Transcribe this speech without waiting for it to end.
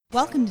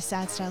Welcome to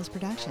Sad Styles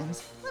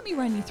Productions. Let me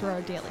run you through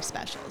our daily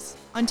specials.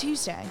 On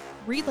Tuesday,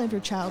 relive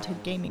your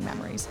childhood gaming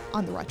memories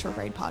on the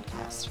Retrograde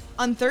podcast.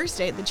 On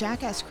Thursday, the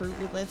Jackass crew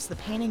relives the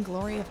pain and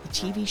glory of the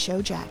TV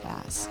show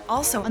Jackass.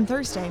 Also on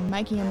Thursday,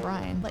 Mikey and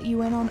Brian let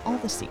you in on all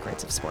the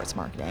secrets of sports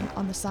marketing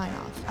on the Sign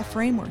Off, a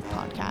Framework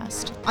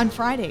podcast. On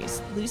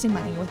Fridays, Losing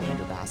Money with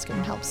Andrew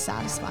Baskin helps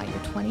satisfy your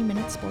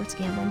 20-minute sports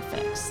gambling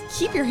fix.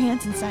 Keep your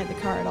hands inside the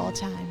car at all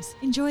times.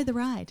 Enjoy the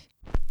ride.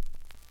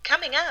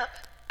 Coming up,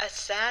 a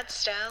Sad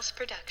Styles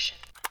production.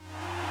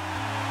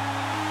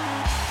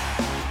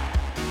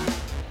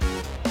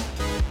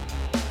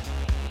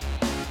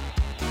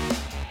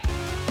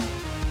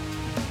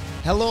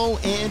 Hello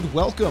and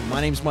welcome.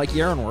 My name's Mike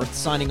Aaronworth,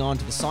 signing on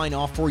to the Sign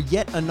Off for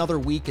yet another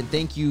week, and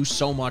thank you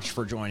so much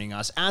for joining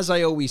us, as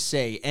I always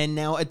say. And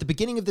now, at the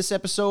beginning of this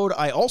episode,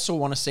 I also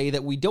want to say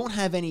that we don't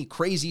have any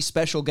crazy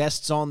special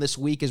guests on this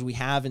week as we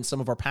have in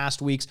some of our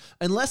past weeks,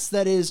 unless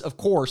that is, of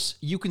course,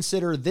 you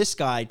consider this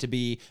guy to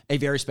be a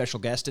very special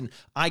guest, and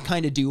I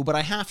kind of do, but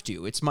I have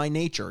to. It's my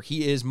nature.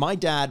 He is my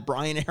dad,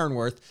 Brian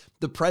Aaronworth,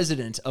 the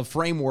president of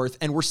Frameworth,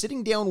 and we're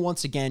sitting down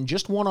once again,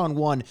 just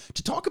one-on-one,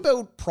 to talk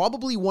about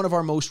probably one of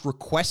our most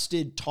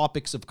requested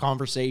topics of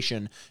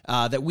conversation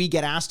that we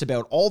get asked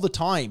about all the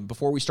time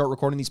before we start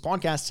recording these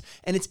podcasts,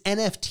 and it's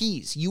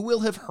NFTs. You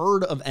will have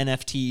heard of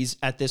NFTs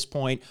at this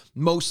point,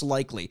 most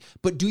likely,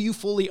 but do you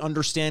fully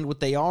understand what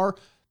they are?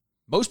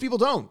 Most people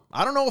don't.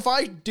 I don't know if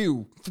I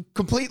do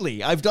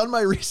completely. I've done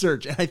my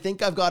research, and I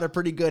think I've got a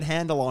pretty good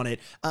handle on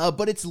it,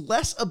 but it's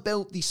less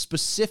about the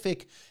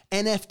specific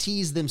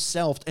NFTs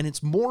themselves, and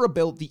it's more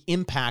about the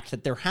impact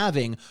that they're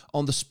having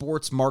on the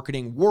sports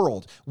marketing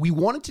world. We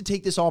wanted to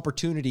take this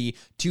opportunity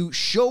to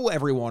show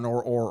everyone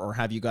or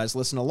have you guys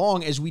listen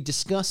along as we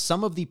discuss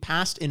some of the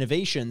past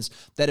innovations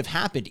that have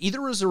happened,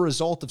 either as a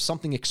result of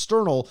something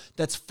external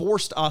that's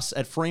forced us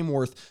at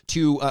Frameworth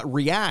to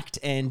react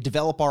and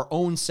develop our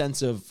own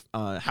sense of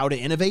how to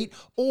innovate,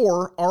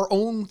 or our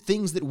own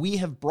things that we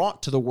have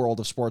brought to the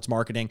world of sports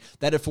marketing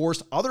that have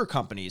forced other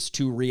companies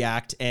to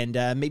react and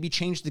maybe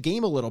change the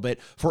game a little bit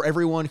for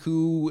everyone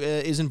who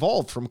is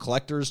involved, from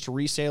collectors to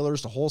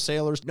resellers to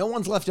wholesalers. No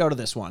one's left out of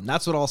this one.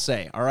 That's what I'll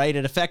say. All right.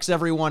 It affects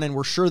everyone, and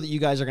we're sure that you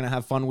guys are going to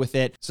have fun with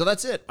it. So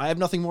that's it. I have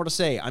nothing more to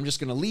say. I'm just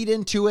going to lead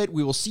into it.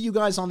 We will see you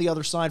guys on the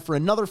other side for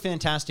another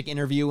fantastic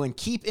interview. And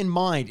keep in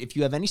mind, if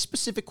you have any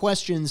specific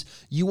questions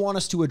you want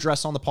us to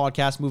address on the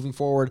podcast moving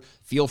forward,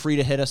 feel free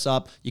to hit us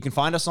up. You can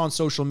find us on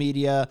social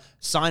media.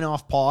 Sign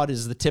Off Pod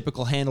is the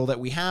typical handle that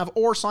we have,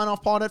 or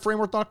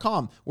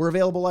signoffpod@framework.com. We're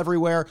available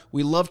everywhere.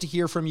 We love to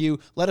hear from you.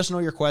 Let us know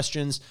your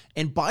questions.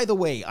 And by the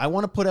way, I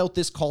want to put out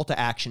this call to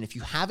action. If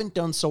you haven't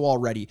done so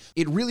already,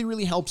 it really,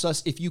 really helps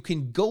us if you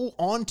can go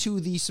onto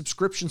the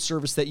subscription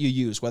service that you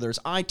use, whether it's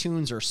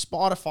iTunes or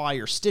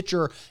Spotify or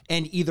Stitcher,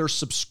 and either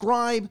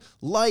subscribe,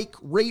 like,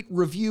 rate,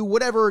 review,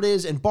 whatever it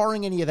is. And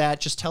barring any of that,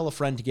 just tell a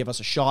friend to give us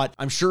a shot.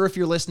 I'm sure if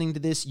you're listening to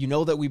this, you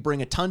know that we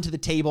bring a ton to the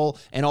table,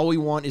 and all we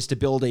want is to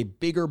build a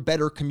bigger,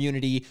 better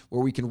community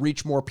where we can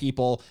reach more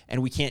people,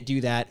 and we can't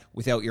do that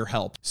without your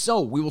help.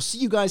 So we will see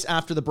you guys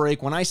after the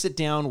break when I sit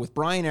down with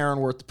Brian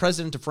Aaronworth, the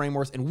president of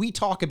Frameworth, and we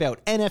talk about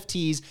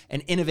NFTs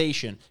and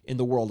innovation in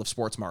the world of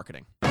sports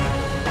marketing.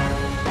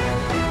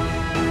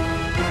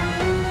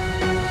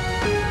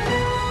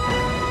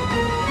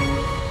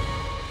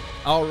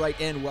 All right,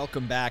 and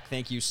welcome back.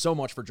 Thank you so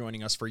much for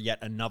joining us for yet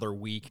another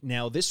week.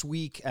 Now, this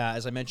week,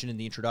 as I mentioned in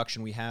the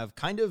introduction, we have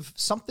kind of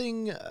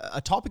something,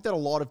 a topic that a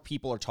lot of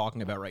people are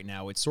talking about right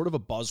now. It's sort of a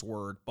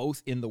buzzword,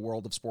 both in the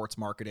world of sports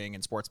marketing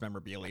and sports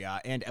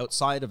memorabilia, and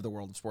outside of the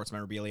world of sports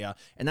memorabilia,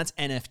 and that's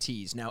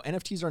NFTs. Now,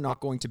 NFTs are not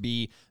going to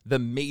be the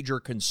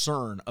major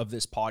concern of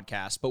this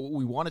podcast, but what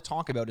we want to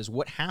talk about is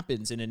what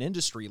happens in an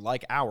industry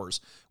like ours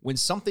when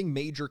something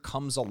major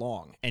comes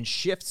along and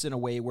shifts in a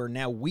way where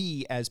now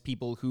we, as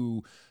people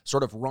who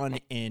sort of run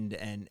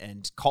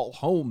and call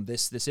home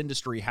this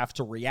industry, have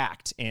to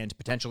react and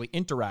potentially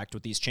interact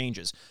with these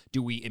changes.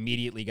 Do we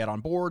immediately get on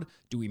board?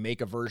 Do we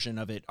make a version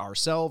of it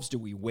ourselves? Do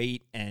we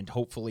wait and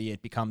hopefully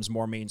it becomes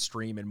more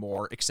mainstream and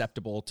more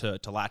acceptable to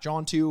latch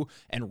onto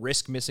and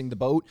risk missing the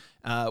boat?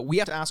 We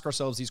have to ask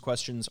ourselves these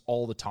questions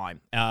all the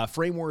time.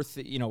 Frameworth,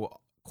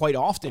 quite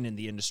often in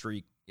the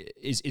industry,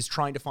 is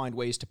trying to find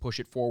ways to push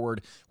it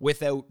forward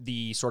without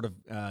the sort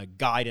of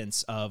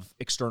guidance of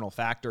external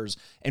factors.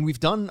 And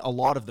we've done a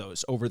lot of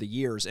those over the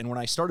years. And when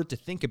I started to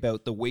think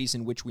about the ways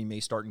in which we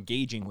may start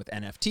engaging with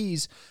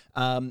NFTs,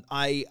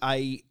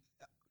 I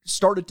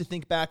started to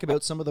think back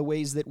about some of the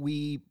ways that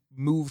we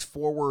moved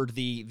forward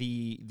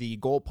the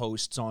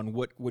goalposts on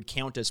what would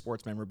count as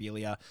sports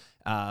memorabilia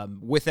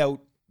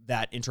without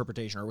that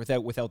interpretation or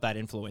without that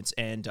influence.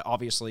 And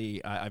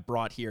obviously I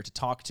brought here to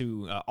talk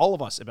to all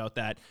of us about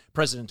that,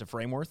 president of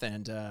Frameworth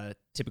and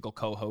typical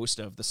co-host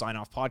of the Sign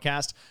Off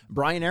podcast,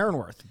 Brian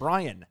Aaronworth.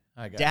 Brian,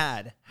 hi guys.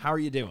 Dad, how are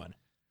you doing?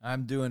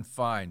 I'm doing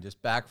fine.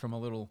 Just back from a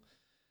little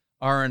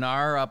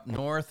R&R up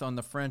north on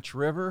the French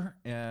River,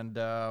 and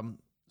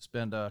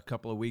spend a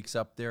couple of weeks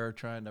up there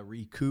trying to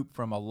recoup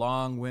from a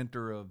long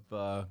winter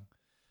of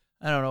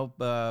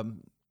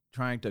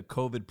trying to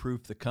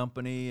COVID-proof the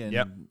company, and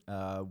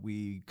Yep.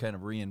 we kind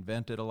of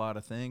reinvented a lot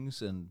of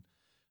things and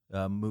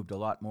moved a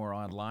lot more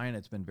online.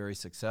 It's been very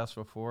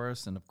successful for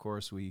us, and of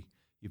course,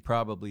 you've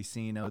probably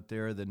seen out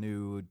there the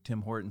new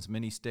Tim Hortons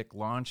mini stick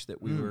launch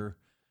that we were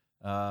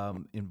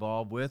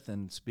involved with.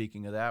 And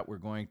speaking of that, we're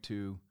going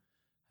to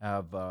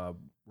have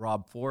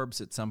Rob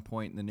Forbes at some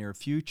point in the near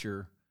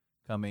future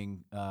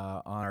coming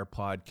on our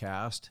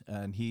podcast,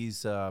 and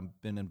he's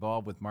been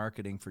involved with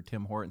marketing for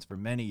Tim Hortons for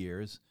many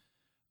years.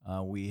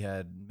 We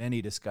had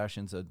many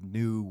discussions of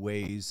new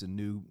ways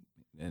and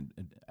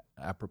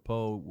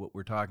apropos what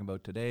we're talking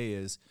about today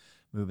is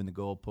moving the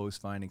goalpost,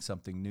 finding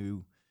something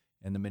new,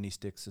 and the mini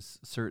sticks has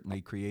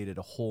certainly created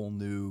a whole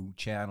new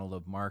channel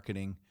of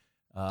marketing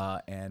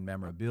and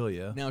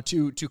memorabilia. Now,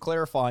 to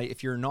clarify,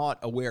 if you're not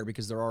aware,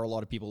 because there are a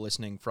lot of people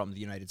listening from the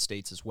United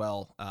States as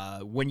well,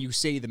 when you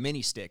say the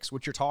mini sticks,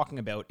 what you're talking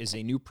about is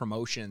a new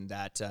promotion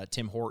that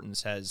Tim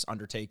Hortons has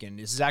undertaken.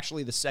 This is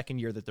actually the second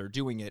year that they're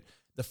doing it.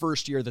 The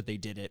first year that they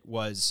did it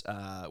was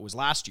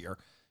last year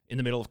in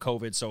the middle of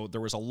COVID, so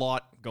there was a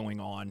lot going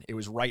on. It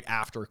was right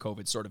after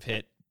COVID sort of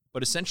hit.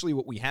 But essentially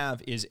what we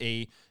have is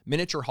a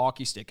miniature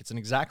hockey stick. It's an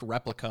exact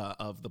replica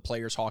of the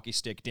player's hockey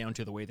stick down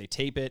to the way they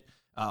tape it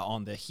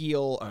on the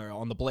heel, or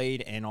on the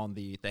blade, and on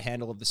the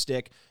handle of the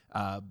stick.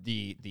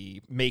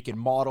 The make and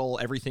model,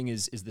 everything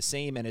is the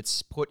same, and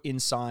it's put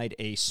inside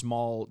a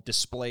small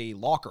display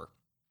locker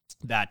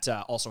that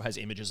also has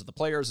images of the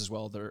players as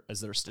well as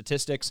their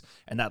statistics,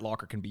 and that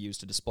locker can be used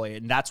to display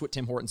it. And that's what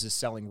Tim Hortons is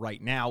selling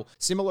right now.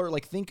 Similar,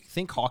 like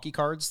think hockey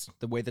cards,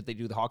 the way that they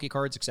do the hockey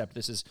cards, except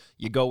this is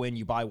you go in,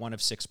 you buy one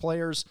of 6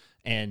 players,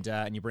 and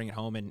you bring it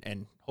home,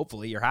 and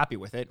hopefully you're happy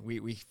with it.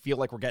 We feel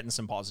like we're getting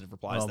some positive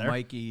replies there.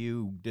 Mikey,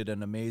 you did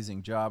an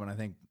amazing job, and I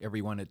think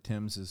everyone at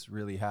Tim's is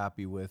really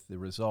happy with the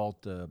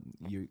result.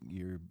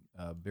 You're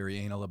very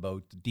anal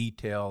about the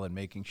detail and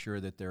making sure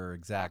that there are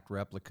exact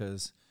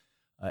replicas.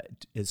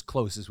 As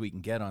close as we can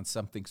get on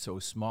something so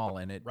small,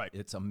 and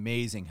it's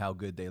amazing how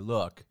good they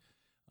look.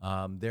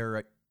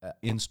 They're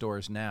in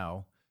stores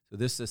now, so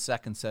this is the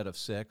second set of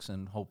 6,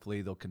 and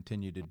hopefully they'll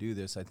continue to do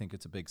this. I think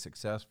it's a big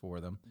success for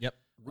them. Yep.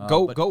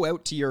 Go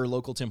out to your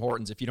local Tim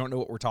Hortons if you don't know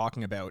what we're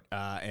talking about,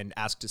 and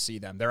ask to see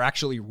them. They're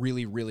actually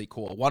really, really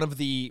cool. One of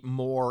the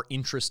more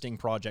interesting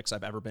projects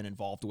I've ever been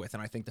involved with,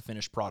 and I think the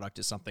finished product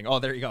is something. Oh,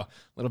 there you go. A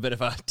little bit of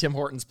a Tim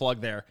Hortons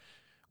plug there.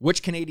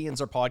 Which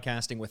Canadians are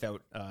podcasting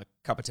without a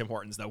cup of Tim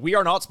Hortons, though? We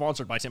are not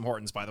sponsored by Tim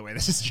Hortons, by the way.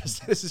 This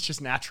is just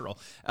natural.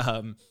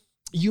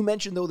 You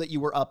mentioned, though, that you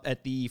were up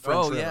at the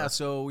French River. Yeah.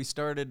 So I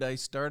started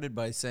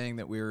by saying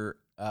that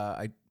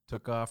I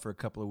took off for a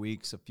couple of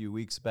weeks, a few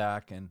weeks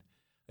back, and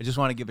I just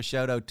want to give a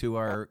shout out to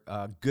our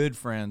good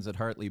friends at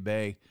Hartley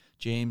Bay,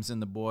 James and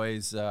the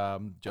boys,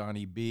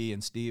 Johnny B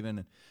and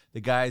Steven,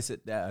 the guys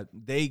that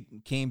they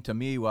came to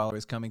me while I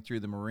was coming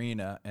through the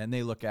marina, and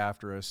they look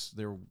after us.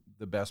 They're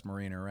the best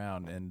marina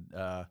around,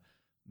 and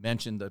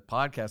mentioned the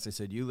podcast. I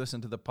said, "You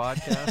listen to the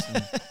podcast?" And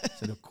I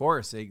said, "Of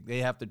course." They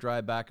have to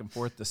drive back and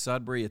forth to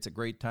Sudbury. It's a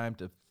great time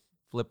to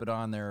flip it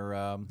on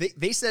their.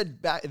 They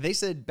said back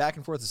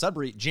and forth to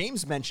Sudbury.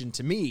 James mentioned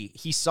to me,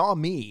 he saw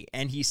me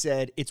and he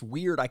said, "It's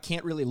weird. I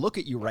can't really look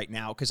at you right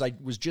now because I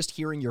was just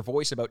hearing your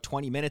voice about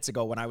 20 minutes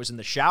ago when I was in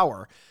the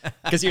shower,"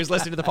 because he was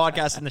listening to the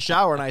podcast in the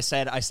shower. And I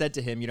said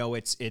to him,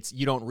 it's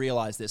you don't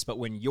realize this, but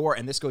when you're,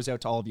 and this goes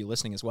out to all of you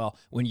listening as well,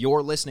 when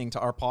you're listening to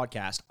our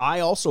podcast, I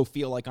also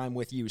feel like I'm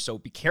with you. So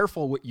be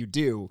careful what you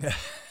do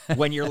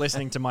when you're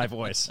listening to my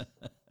voice.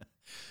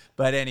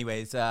 But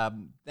anyways,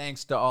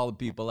 thanks to all the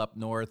people up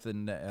north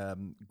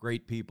and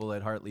great people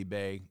at Hartley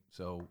Bay.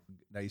 So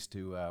nice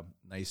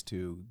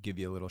to give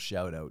you a little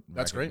shout out.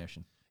 That's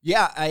recognition. Great.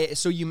 Yeah.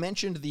 So you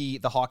mentioned the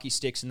hockey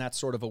sticks, and that's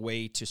sort of a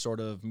way to sort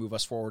of move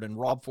us forward. And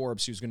Rob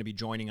Forbes, who's going to be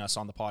joining us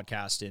on the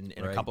podcast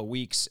in a couple of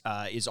weeks,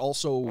 is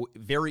also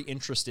very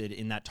interested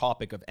in that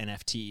topic of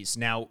NFTs.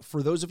 Now,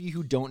 for those of you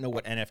who don't know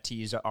what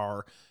NFTs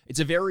are, it's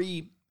a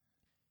very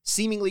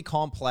seemingly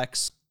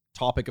complex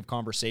topic of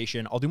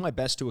conversation. I'll do my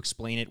best to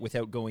explain it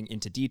without going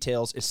into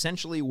details.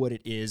 Essentially what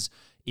it is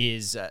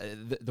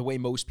the way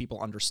most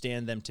people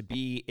understand them to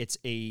be. It's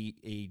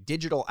a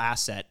digital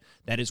asset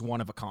that is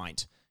one of a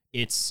kind.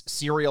 It's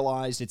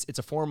serialized. It's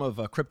a form of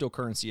a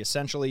cryptocurrency,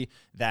 essentially,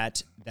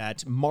 that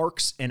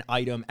marks an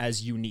item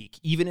as unique.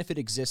 Even if it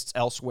exists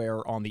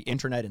elsewhere on the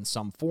internet in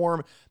some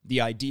form, the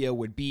idea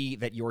would be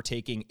that you're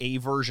taking a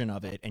version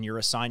of it and you're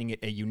assigning it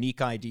a unique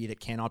ID that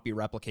cannot be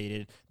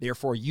replicated.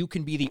 Therefore, you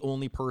can be the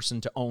only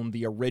person to own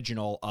the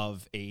original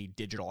of a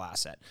digital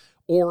asset.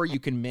 Or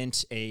you can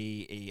mint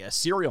a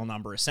serial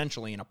number,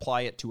 essentially, and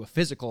apply it to a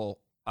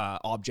physical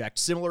object,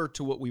 similar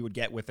to what we would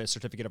get with a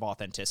certificate of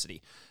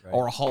authenticity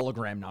or a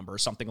hologram number,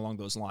 something along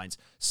those lines.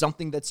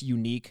 Something that's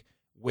unique,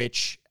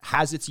 which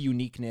has its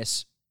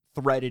uniqueness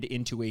threaded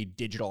into a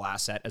digital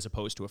asset as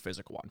opposed to a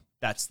physical one.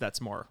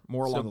 That's more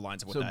along the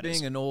lines of what that is.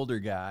 So being an older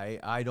guy,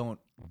 I don't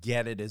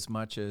get it as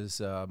much as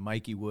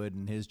Mikey would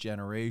in his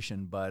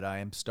generation, but I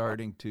am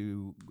starting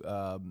to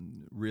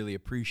really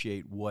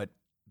appreciate what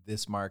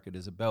this market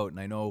is about. And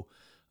I know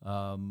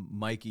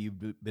Mikey,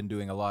 you've been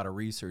doing a lot of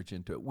research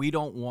into it. We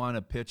don't want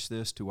to pitch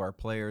this to our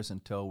players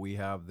until we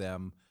have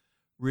them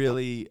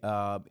really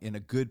in a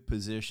good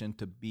position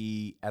to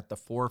be at the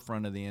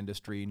forefront of the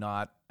industry,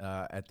 not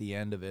at the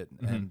end of it.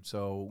 Mm-hmm. And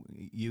so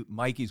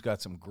Mikey's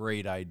got some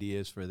great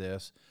ideas for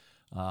this,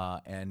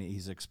 and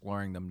he's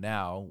exploring them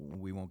now.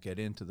 We won't get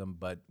into them,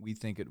 but we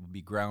think it would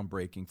be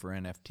groundbreaking for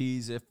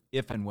NFTs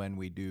if and when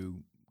we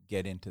do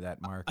get into that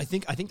market. I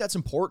think that's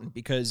important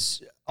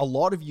because a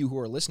lot of you who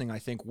are listening, I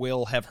think,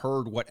 will have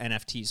heard what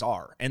NFTs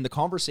are. And the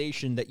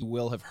conversation that you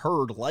will have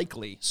heard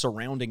likely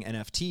surrounding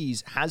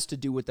NFTs has to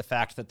do with the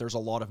fact that there's a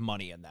lot of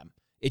money in them.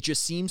 It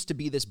just seems to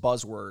be this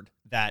buzzword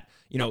that,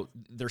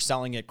 they're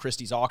selling at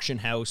Christie's auction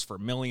house for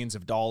millions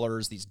of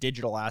dollars, these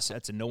digital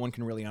assets, and no one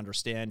can really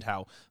understand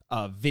how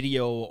a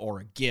video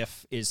or a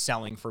GIF is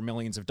selling for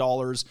millions of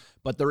dollars,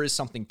 but there is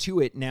something to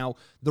it. Now,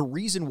 the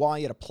reason why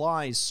it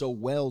applies so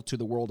well to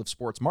the world of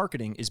sports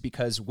marketing is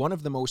because one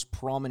of the most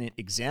prominent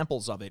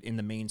examples of it in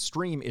the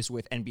mainstream is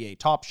with NBA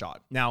Top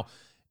Shot. Now,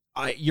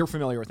 you're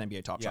familiar with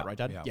NBA Top Shot, right,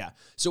 Dad? Yeah.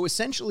 So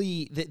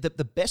essentially,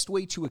 the best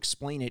way to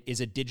explain it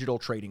is a digital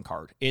trading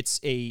card. It's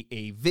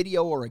a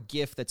video or a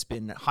GIF that's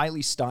been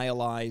highly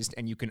stylized,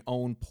 and you can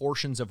own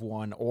portions of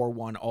one or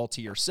one all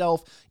to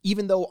yourself,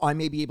 even though I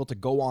may be able to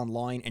go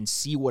online and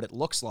see what it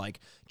looks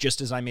like,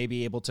 just as I may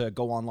be able to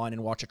go online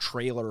and watch a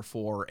trailer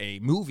for a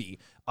movie.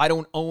 I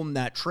don't own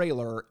that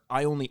trailer.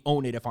 I only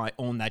own it if I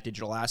own that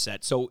digital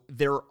asset. So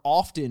they're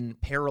often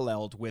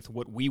paralleled with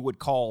what we would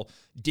call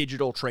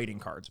digital trading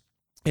cards.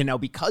 And now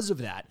because of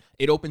that,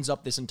 it opens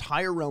up this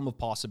entire realm of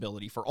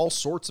possibility for all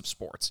sorts of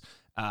sports.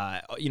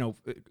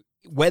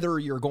 Whether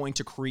you're going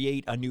to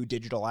create a new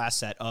digital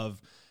asset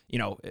of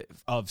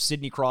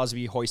Sidney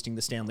Crosby hoisting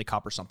the Stanley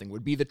Cup or something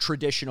would be the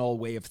traditional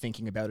way of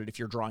thinking about it if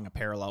you're drawing a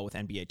parallel with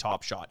NBA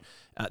Top Shot.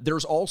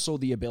 There's also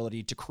the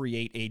ability to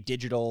create a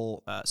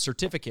digital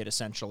certificate,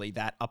 essentially,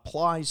 that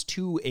applies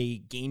to a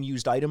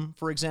game-used item,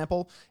 for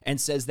example, and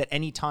says that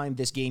anytime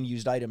this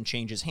game-used item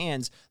changes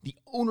hands, the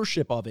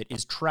ownership of it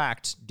is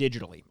tracked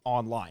digitally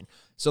online.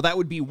 So that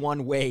would be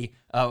one way.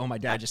 My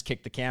dad just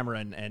kicked the camera,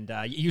 and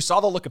you saw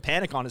the look of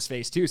panic on his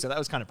face, too, so that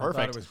was kind of perfect.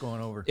 I thought it was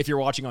going over. If you're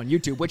watching on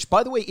YouTube, which,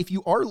 by the way, if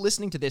you are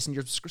listening to this and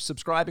you're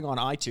subscribing on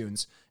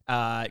iTunes,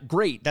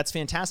 great, that's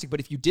fantastic. But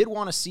if you did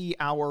want to see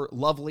our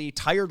lovely,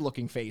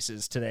 tired-looking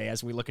faces today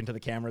as we look into the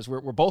cameras, we're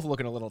both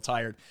looking a little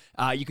tired,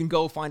 you can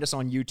go find us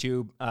on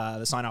YouTube,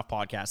 the Sign Off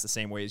Podcast, the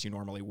same way as you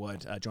normally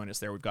would. Join us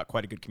there. We've got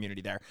quite a good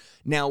community there.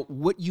 Now,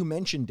 what you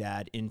mentioned,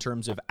 Dad, in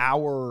terms of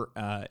our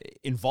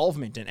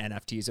involvement in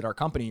NFTs at our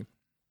company,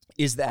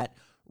 is that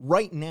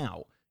right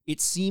now, it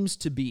seems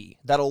to be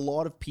that a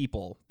lot of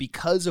people,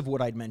 because of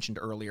what I'd mentioned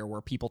earlier, where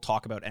people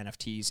talk about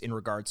NFTs in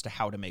regards to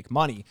how to make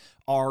money,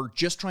 are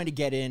just trying to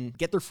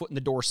get their foot in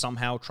the door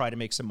somehow, try to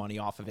make some money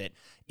off of it.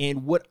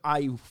 And what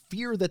I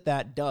fear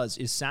that does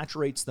is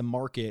saturates the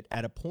market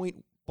at a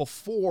point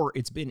before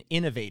it's been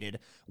innovated,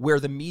 where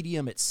the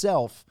medium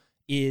itself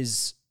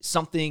is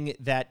something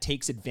that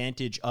takes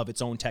advantage of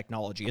its own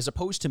technology, as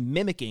opposed to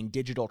mimicking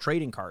digital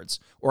trading cards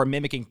or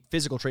mimicking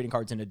physical trading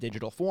cards in a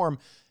digital form.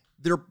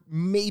 There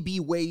may be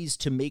ways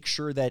to make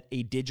sure that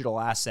a digital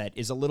asset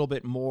is a little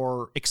bit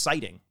more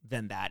exciting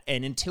than that.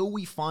 And until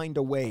we find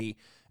a way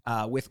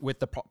with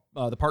the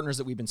partners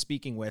that we've been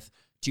speaking with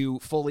to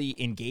fully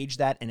engage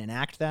that and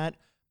enact that,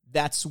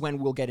 that's when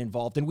we'll get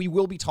involved. And we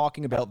will be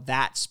talking about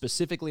that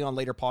specifically on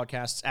later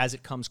podcasts as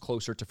it comes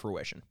closer to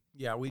fruition.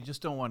 Yeah, we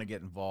just don't want to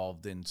get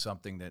involved in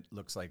something that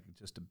looks like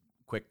just a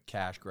quick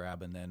cash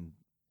grab, and then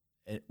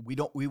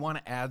we want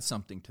to add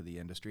something to the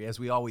industry, as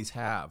we always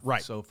have.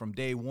 Right. So from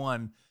day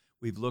one,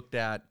 we've looked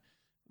at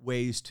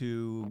ways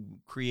to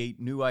create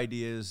new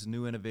ideas,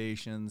 new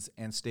innovations,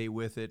 and stay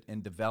with it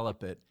and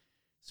develop it.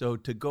 So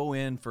to go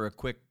in for a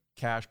quick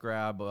cash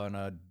grab on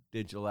a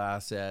digital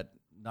asset,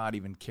 not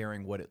even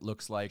caring what it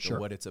looks like or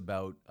what it's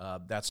about,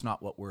 that's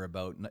not what we're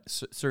about.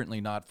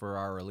 Certainly not for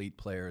our elite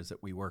players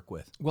that we work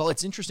with. Well,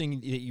 it's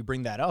interesting that you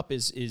bring that up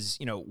is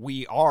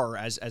we are,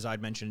 as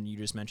I'd mentioned and you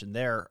just mentioned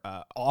there,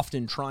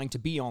 often trying to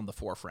be on the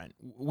forefront.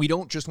 We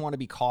don't just want to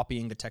be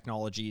copying the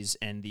technologies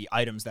and the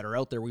items that are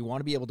out there. We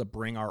want to be able to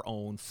bring our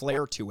own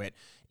flair to it.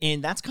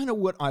 And that's kind of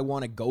what I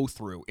want to go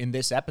through in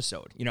this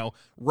episode.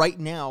 Right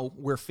now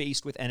we're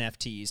faced with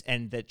NFTs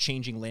and the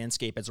changing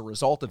landscape as a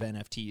result of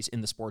NFTs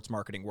in the sports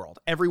marketing world.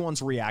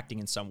 Everyone's reacting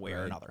in some way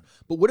or another.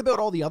 But what about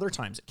all the other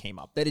times it came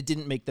up that it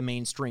didn't make the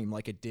mainstream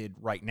like it did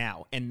right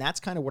now? And that's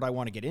kind of what I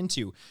want to get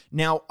into.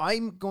 Now,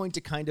 I'm going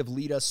to kind of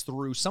lead us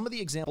through some of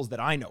the examples that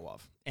I know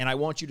of, and I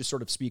want you to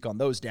sort of speak on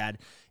those, Dad.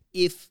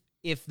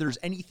 If there's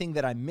anything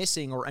that I'm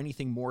missing or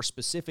anything more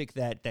specific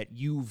that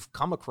you've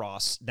come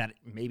across that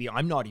maybe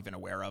I'm not even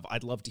aware of,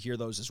 I'd love to hear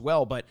those as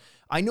well. But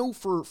I know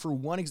for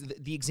one,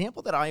 the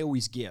example that I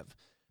always give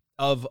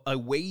of a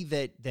way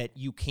that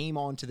you came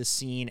onto the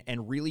scene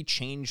and really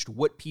changed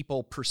what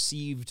people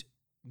perceived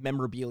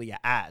memorabilia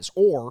as,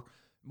 or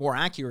more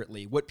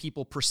accurately, what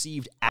people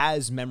perceived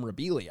as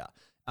memorabilia,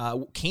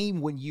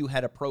 came when you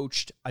had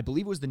approached, I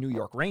believe it was the New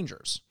York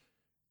Rangers.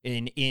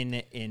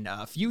 in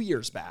a few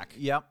years back.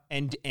 Yep.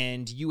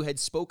 And you had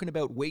spoken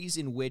about ways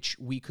in which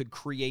we could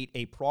create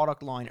a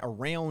product line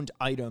around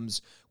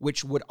items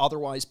which would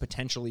otherwise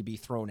potentially be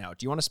thrown out.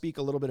 Do you want to speak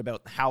a little bit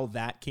about how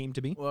that came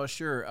to be? Well,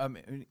 sure.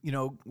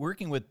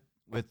 Working with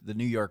the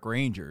New York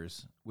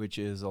Rangers, which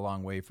is a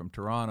long way from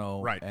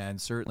Toronto, Right.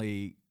 and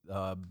certainly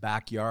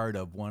backyard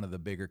of one of the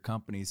bigger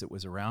companies that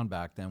was around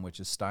back then, which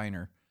is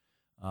Steiner.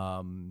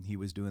 He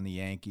was doing the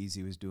Yankees.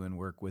 He was doing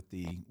work with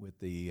the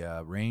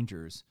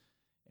Rangers.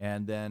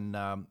 And then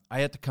I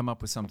had to come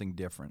up with something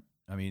different.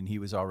 I mean, he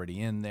was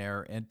already in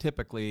there, and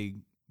typically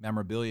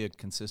memorabilia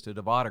consisted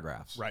of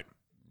autographs. Right.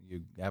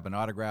 You have an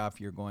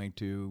autograph, you're going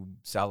to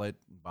sell it,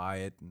 buy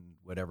it, and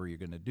whatever you're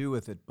going to do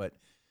with it. But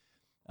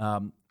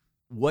how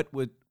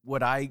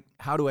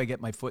do I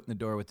get my foot in the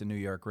door with the New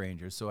York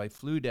Rangers? So I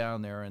flew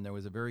down there, and there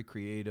was a very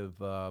creative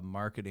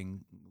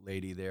marketing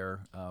lady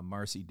there.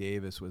 Marcy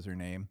Davis was her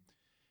name.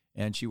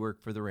 And she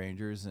worked for the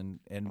Rangers and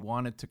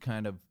wanted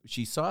to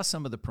she saw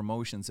some of the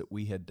promotions that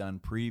we had done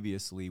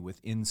previously with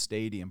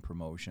in-stadium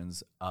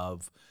promotions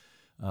of,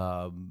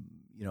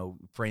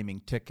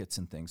 framing tickets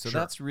and things. So Sure.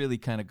 that's really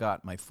kind of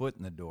got my foot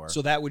in the door.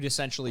 So that would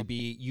essentially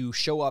be you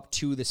show up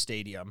to the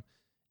stadium.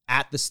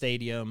 At the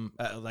stadium,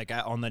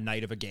 on the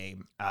night of a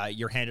game,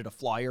 you're handed a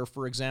flyer,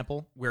 for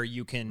example, where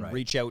you can Right.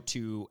 reach out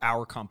to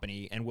our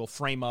company and we'll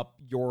frame up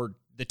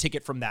the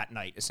ticket from that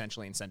night,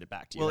 essentially, and send it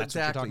back to you. Well, That's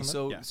exactly. what you're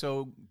talking about?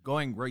 So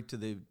going right to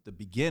the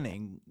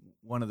beginning,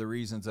 one of the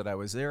reasons that I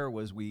was there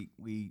was we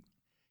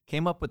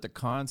came up with the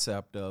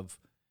concept of,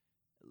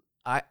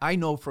 I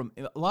know from,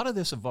 a lot of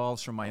this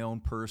evolves from my own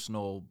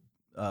personal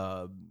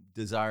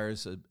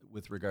desires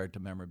with regard to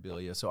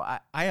memorabilia. So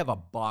I have a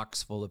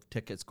box full of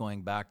tickets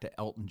going back to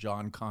Elton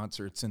John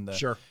concerts in the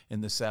Sure.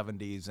 in the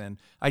 70s, and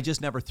I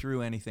just never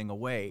threw anything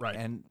away. Right.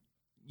 And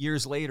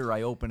years later,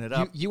 I open it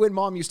up. You and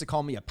Mom used to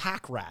call me a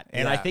pack rat,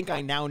 and I Yeah. think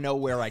I now know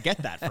where I get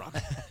that from.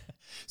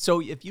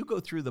 So if you go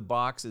through the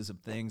boxes of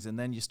things and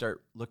then you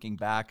start looking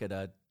back at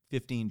a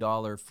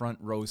 $15 front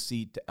row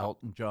seat to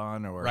Elton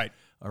John or Right.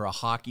 or a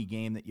hockey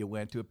game that you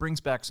went to, it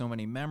brings back so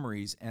many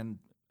memories, and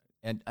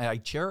I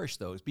cherish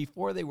those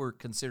before they were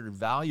considered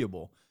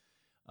valuable.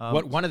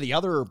 One of the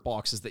other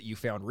boxes that you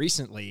found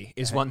recently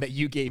is one that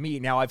you gave me.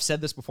 Now, I've said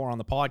this before on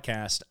the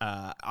podcast.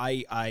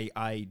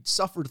 I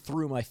suffered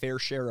through my fair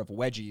share of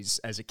wedgies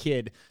as a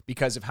kid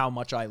because of how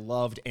much I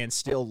loved and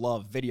still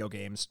love video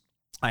games.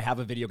 I have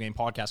a video game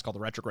podcast called the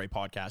Retrograde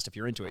Podcast. If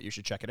you're into it, you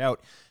should check it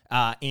out.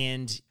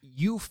 And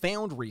you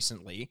found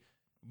recently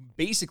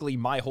basically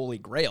my holy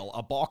grail,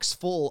 a box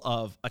full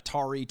of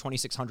Atari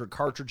 2600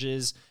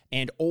 cartridges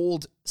and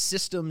old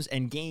systems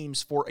and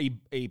games for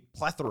a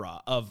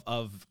plethora of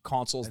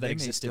consoles And that they may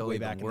existed still way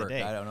even back in work. the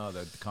day. I don't know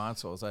the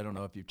consoles. I don't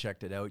know if you've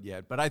checked it out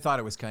yet, but I thought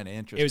it was kind of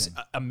interesting. It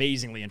was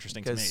amazingly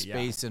interesting to me. because Yeah.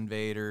 Space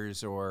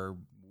Invaders or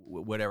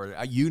whatever.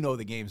 You know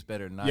the games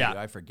better than I Yeah. do.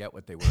 I forget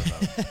what they were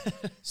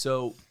about.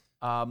 So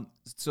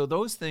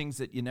those things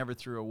that you never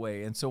threw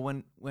away. And so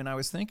when I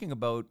was thinking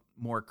about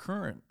more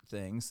current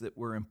things that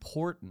were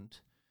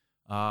important,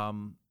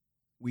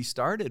 we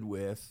started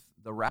with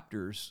the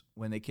Raptors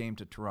when they came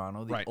to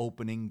Toronto, the Right.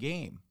 opening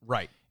game.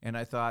 Right. And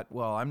I thought,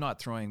 well, I'm not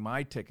throwing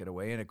my ticket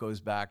away. And it goes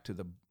back to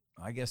the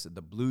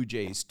Blue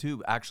Jays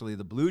too. Actually,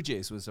 the Blue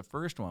Jays was the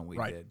first one we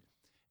Right. did.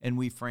 And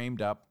we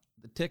framed up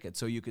the ticket.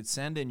 So you could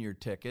send in your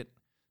ticket.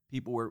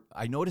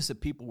 I noticed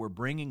that people were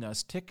bringing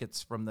us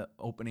tickets from the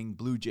opening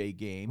Blue Jay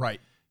game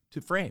Right.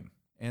 to frame.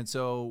 And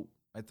so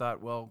I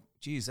thought, well,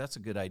 geez, that's a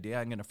good idea.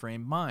 I'm going to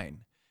frame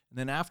mine. And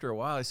then after a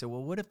while, I said,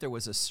 well, what if there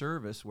was a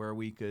service where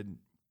we could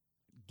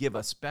give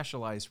a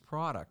specialized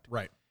product?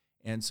 Right.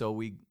 And so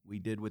we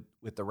did with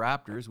the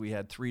Raptors. We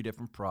had 3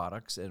 different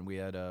products, and we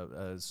had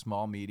a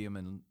small, medium,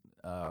 and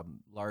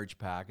large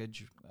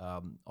package,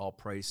 all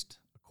priced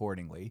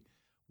accordingly.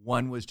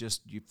 One was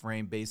just you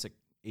frame basic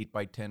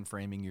 8x10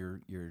 framing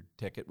your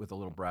ticket with a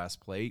little brass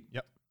plate.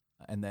 Yep.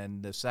 And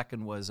then the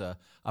second was a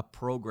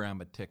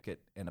program a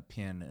ticket and a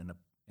pin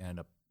and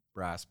a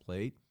brass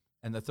plate.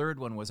 And the third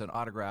one was an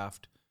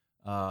autographed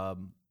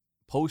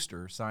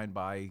poster signed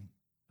by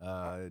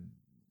I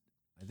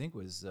think it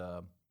was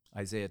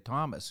Isaiah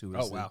Thomas, who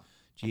was the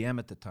GM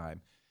at the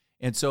time.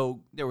 And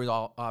so there was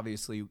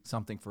obviously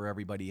something for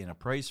everybody in a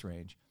price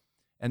range.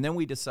 And then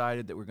we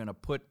decided that we're going to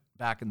put,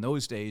 back in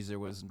those days, there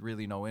was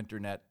really no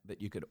internet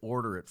that you could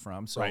order it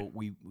from. So Right.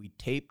 we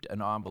taped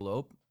an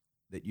envelope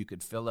that you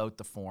could fill out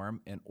the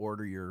form and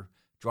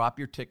drop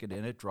your ticket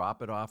in it,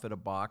 drop it off at a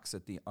box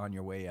on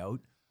your way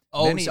out.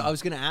 Oh, so I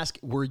was going to ask,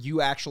 were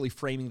you actually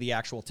framing the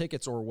actual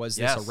tickets, or was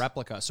this Yes. a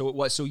replica?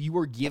 So you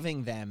were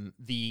giving them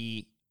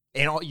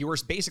you were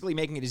basically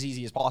making it as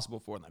easy as possible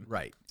for them.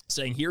 Right.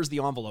 Saying, here's the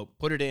envelope,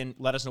 put it in,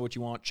 let us know what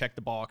you want, check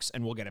the box,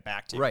 and we'll get it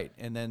back to you. Right.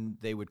 And then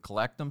they would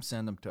collect them,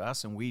 send them to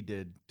us, and we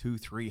did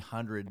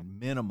 200-300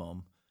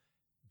 minimum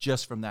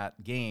just from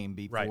that game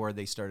before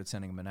they started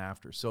sending them in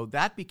after. So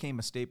that became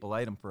a staple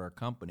item for our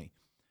company.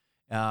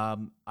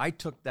 I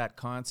took that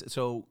concept.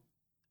 So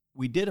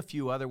we did a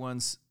few other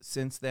ones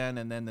since then,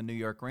 and then the New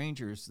York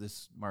Rangers,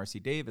 this Marcy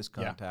Davis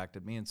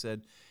contacted me and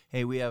said,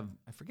 hey, we have,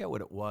 I forget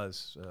what it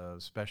was, a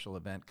special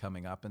event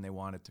coming up, and they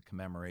wanted to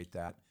commemorate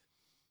that.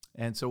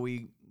 And so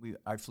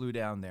I flew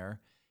down there,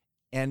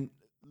 and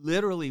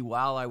literally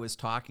while I was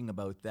talking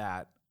about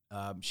that,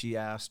 she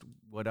asked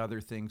what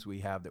other things we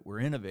have that were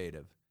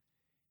innovative.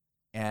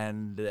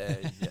 And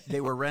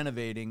they were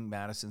renovating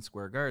Madison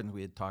Square Garden.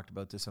 We had talked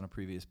about this on a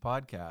previous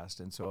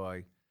podcast, and so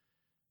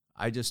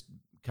I just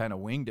kind of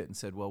winged it and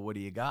said, well, what do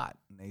you got?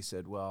 And they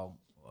said, well,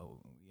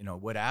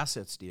 what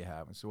assets do you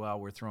have? And so, well,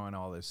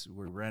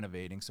 we're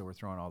renovating, so we're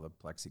throwing all the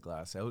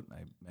plexiglass out. And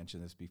I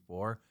mentioned this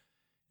before.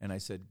 And I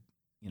said,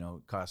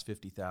 it costs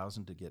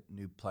 $50,000 to get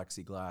new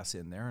plexiglass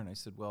in there. And I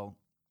said, well,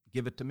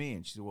 give it to me.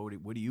 And she said, well,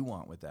 what do you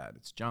want with that?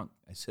 It's junk.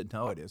 I said,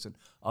 no, it isn't.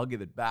 I'll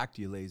give it back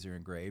to you laser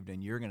engraved,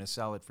 and you're going to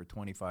sell it for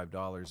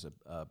 $25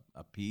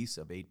 a piece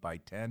of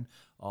 8x10,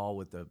 all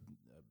with the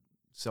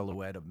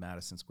silhouette of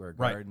Madison Square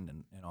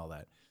Garden and all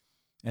that.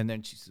 And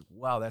then she said,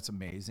 wow, that's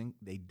amazing.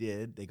 They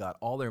did. They got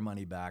all their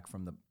money back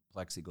from the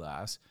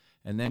plexiglass.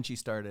 And then she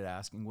started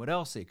asking what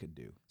else they could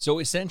do. So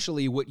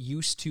essentially what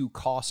used to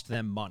cost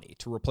them money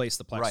to replace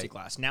the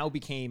plexiglass now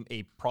became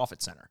a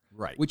profit center.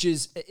 Right. Which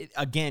is,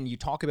 again, you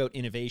talk about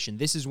innovation.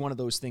 This is one of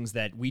those things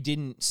that we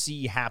didn't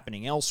see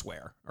happening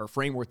elsewhere, or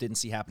Framework didn't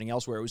see happening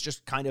elsewhere. It was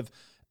just kind of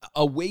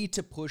a way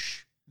to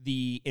push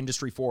the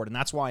industry forward. And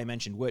that's why I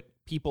mentioned what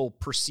people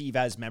perceive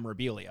as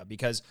memorabilia,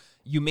 because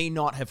you may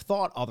not have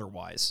thought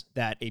otherwise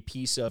that a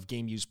piece of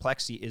game-used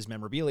plexi is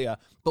memorabilia.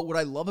 But what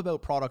I love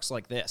about products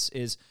like this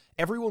is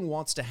everyone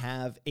wants to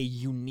have a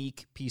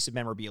unique piece of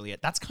memorabilia.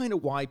 That's kind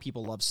of why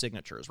people love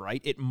signatures,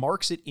 right? It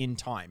marks it in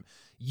time.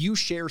 You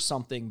share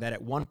something that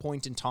at one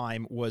point in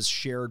time was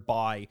shared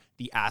by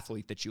the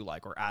athlete that you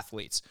like, or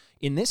athletes.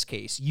 In this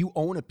case, you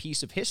own a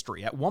piece of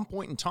history. At one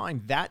point in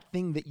time, that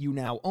thing that you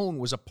now own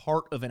was a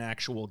part of an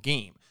actual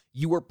game.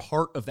 You were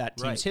part of that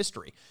team's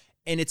history.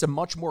 And it's a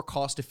much more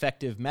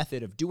cost-effective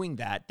method of doing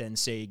that than,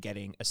 say,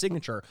 getting a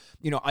signature.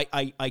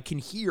 I can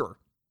hear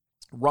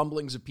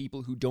rumblings of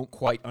people who don't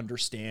quite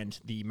understand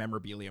the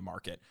memorabilia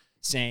market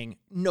saying,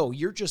 no,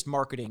 you're just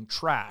marketing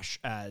trash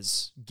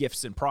as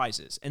gifts and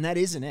prizes. And that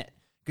isn't it.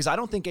 Because I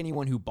don't think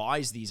anyone who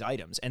buys these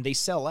items and they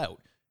sell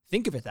out,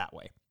 think of it that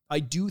way. I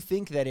do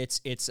think that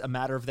it's a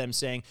matter of them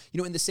saying,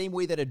 in the same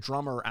way that a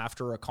drummer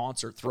after a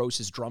concert throws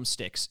his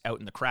drumsticks out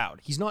in the crowd,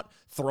 he's not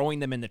throwing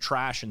them in the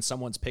trash and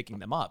someone's picking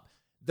them up.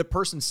 The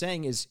person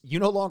saying is, you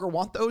no longer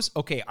want those?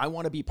 Okay, I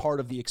want to be part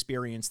of the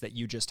experience that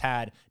you just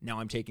had. Now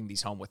I'm taking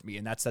these home with me.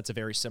 And that's a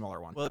very similar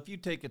one. Well, if you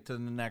take it to the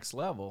next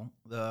level,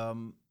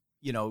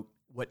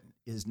 what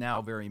is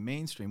now very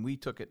mainstream, we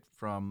took it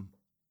from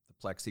the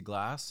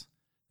plexiglass,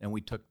 and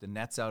we took the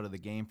nets out of the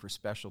game for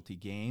specialty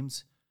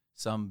games.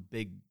 Some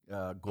big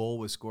goal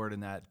was scored in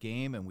that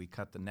game, and we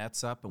cut the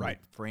nets up and we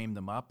framed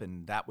them up,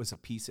 and that was a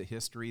piece of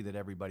history that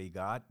everybody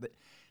got. But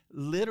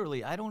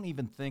literally, I don't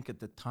even think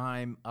at the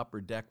time Upper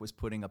Deck was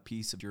putting a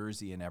piece of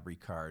jersey in every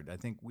card. I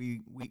think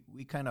we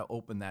kind of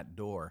opened that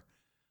door.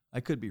 I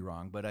could be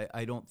wrong, but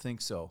I don't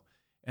think so.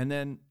 And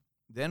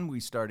then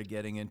we started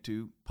getting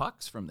into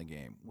pucks from the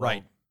game.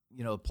 Well,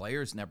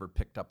 players never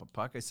picked up a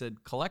puck. I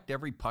said, collect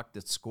every puck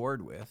that's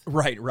scored with.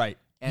 Right.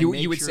 And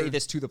You would say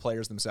this to the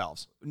players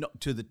themselves? No,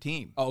 to the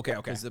team. Oh, okay.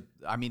 Because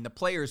the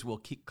players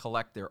will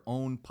collect their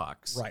own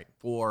pucks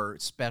for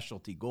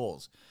specialty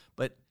goals,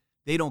 but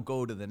they don't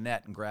go to the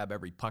net and grab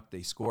every puck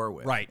they score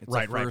with. Right, it's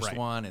the first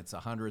one, it's a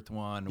 100th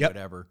one,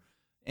 whatever,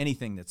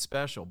 anything that's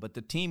special. But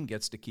the team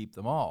gets to keep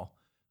them all,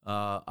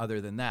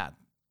 other than that.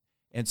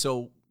 And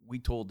so we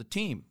told the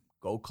team,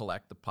 go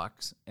collect the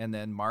pucks and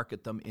then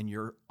market them in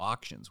your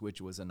auctions,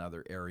 which was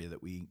another area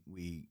that we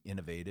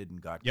innovated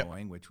and got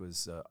going, which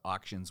was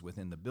auctions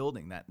within the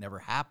building. That never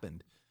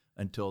happened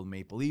until the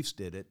Maple Leafs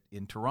did it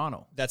in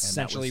Toronto. That's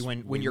essentially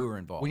when you're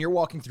involved. When you're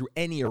walking through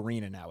any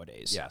arena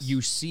nowadays,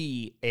 you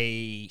see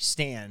a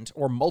stand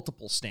or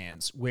multiple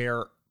stands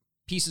where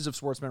pieces of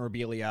sports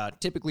memorabilia,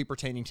 typically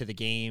pertaining to the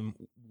game,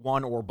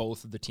 one or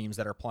both of the teams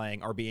that are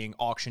playing, are being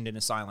auctioned in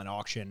a silent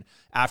auction.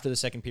 After the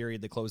second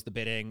period, they close the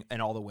bidding,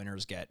 and all the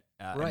winners get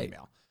an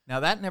email.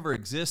 Now, that never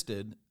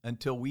existed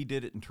until we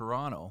did it in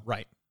Toronto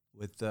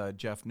with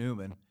Jeff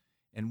Newman,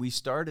 and we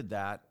started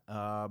that,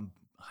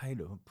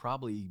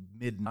 probably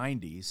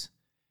mid-'90s,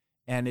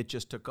 and it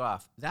just took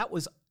off. That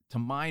was, to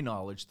my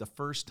knowledge, the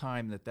first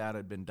time that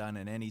had been done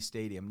in any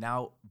stadium.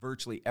 Now,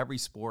 virtually every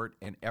sport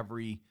and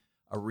every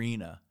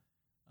arena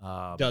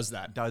does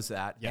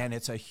that. And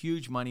it's a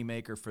huge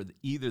moneymaker for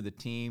either the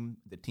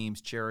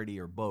team's charity,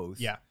 or both.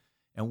 Yeah.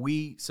 And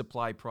we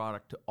supply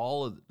product to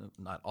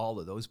not all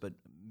of those, but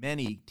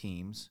many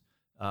teams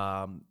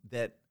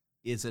that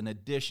is an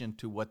addition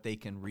to what they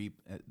can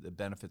reap the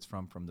benefits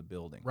from the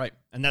building. Right.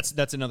 And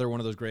that's another one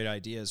of those great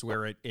ideas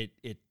where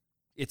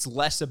it's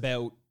less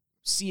about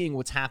seeing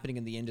what's happening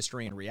in the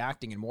industry and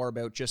reacting, and more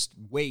about just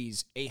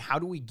ways, how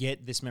do we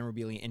get this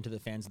memorabilia into the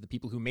fans of the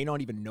people who may not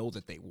even know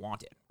that they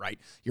want it, right?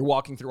 You're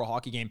walking through a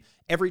hockey game.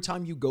 Every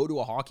time you go to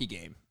a hockey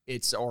game,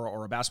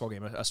 or a basketball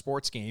game, a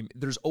sports game,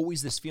 there's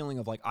always this feeling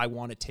of like, I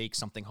want to take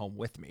something home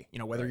with me.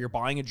 Whether you're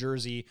buying a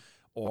jersey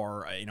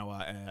or,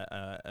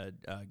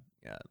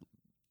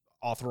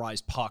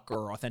 authorized puck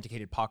or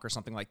authenticated puck or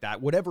something like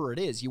that, whatever it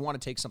is, you want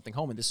to take something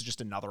home, and this is just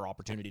another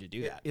opportunity to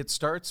do that. It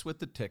starts with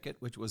the ticket,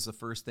 which was the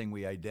first thing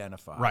we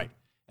identified. Right.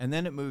 And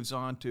then it moves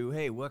on to,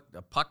 hey, what,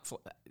 a puck,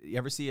 you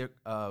ever see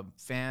a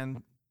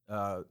fan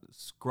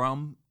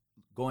scrum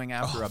going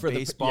after a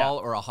baseball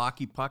or a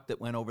hockey puck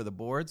that went over the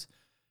boards?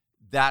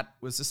 That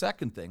was the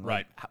second thing.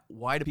 Right.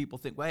 Why do people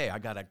think, hey, I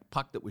got a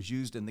puck that was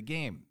used in the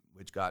game,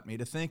 which got me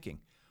to thinking,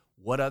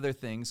 what other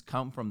things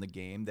come from the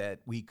game that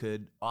we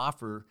could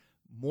offer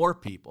more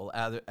people,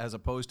 as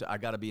opposed to I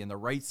got to be in the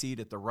right seat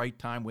at the right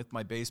time with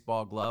my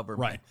baseball glove or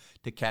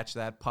to catch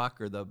that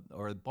puck or the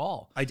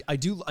ball. I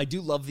do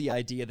love the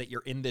idea that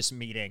you're in this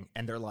meeting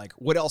and they're like,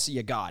 what else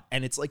you got?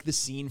 And it's like the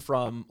scene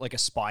from like a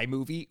spy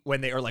movie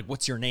when they are like,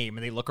 what's your name?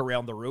 And they look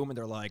around the room and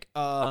they're like,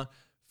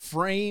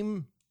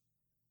 frame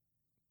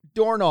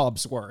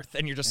doorknobs worth.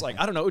 And you're just like,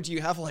 I don't know, do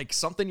you have like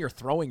something you're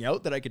throwing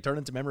out that I could turn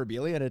into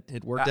memorabilia? And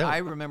it worked out. I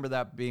remember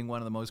that being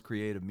one of the most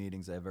creative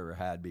meetings I've ever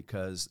had,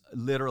 because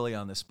literally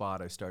on the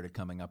spot I started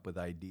coming up with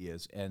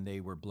ideas and they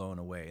were blown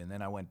away. And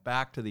then I went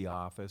back to the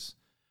office,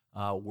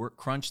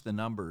 crunched the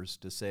numbers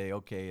to say,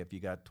 okay, if you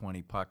got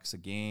 20 pucks a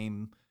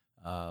game,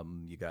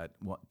 you got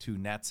 2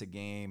 nets a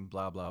game,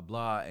 blah, blah,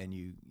 blah, and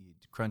you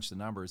crunch the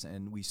numbers.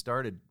 And we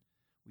started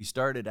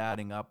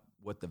adding up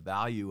what the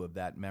value of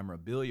that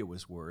memorabilia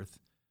was worth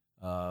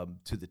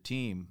to the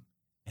team,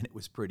 and it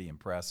was pretty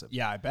impressive.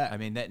 Yeah, I bet. I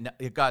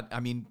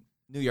mean,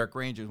 New York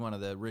Rangers, one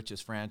of the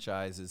richest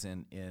franchises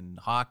in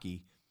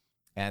hockey,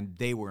 and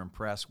they were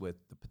impressed with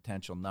the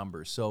potential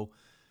numbers. So,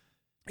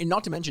 and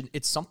not to mention,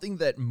 it's something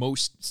that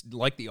most,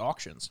 like the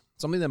auctions,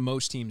 something that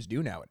most teams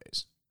do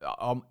nowadays.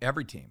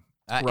 Every team,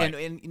 right.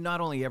 and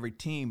not only every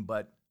team,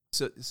 but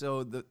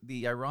so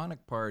the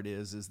ironic part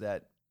is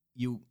that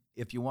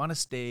if you want to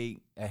stay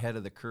ahead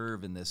of the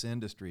curve in this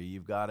industry,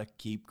 you've got to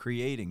keep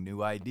creating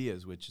new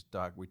ideas, which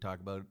we talk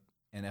about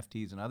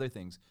NFTs and other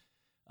things.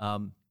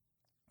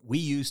 We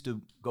used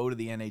to go to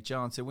the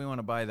NHL and say, we want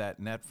to buy that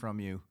net from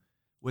you.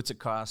 What's it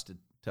cost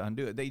to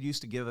undo it? They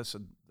used to give us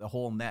the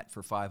whole net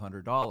for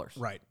 $500.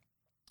 Right.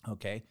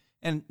 Okay.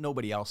 And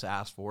nobody else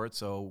asked for it,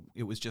 so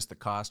it was just the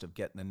cost of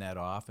getting the net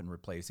off and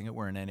replacing it.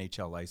 We're an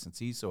NHL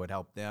licensee, so it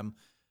helped them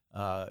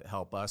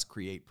help us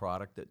create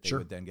product that they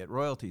would then get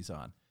royalties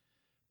on.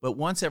 But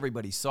once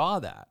everybody saw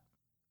that,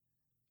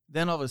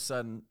 then all of a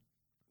sudden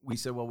we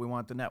said, well, we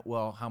want the net.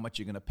 Well, how much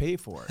are you going to pay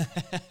for it?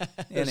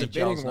 There's a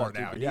bidding war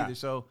now, either.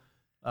 So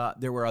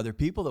there were other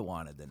people that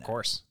wanted the net. Of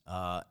course.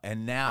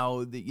 And now,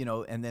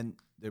 and then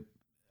the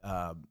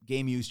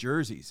game used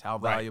jerseys. How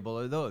valuable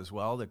are those?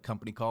 Well, the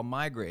company called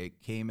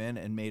Migrate came in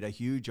and made a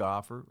huge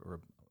offer,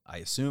 or I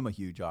assume a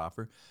huge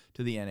offer,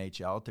 to the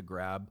NHL to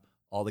grab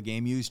all the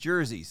game-used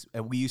jerseys.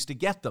 And we used to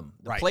get them.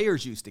 The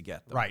players used to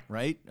get them.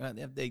 Right?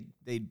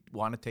 They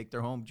want to take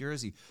their home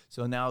jersey.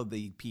 So now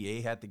the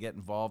PA had to get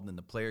involved, and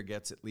the player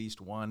gets at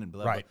least one, and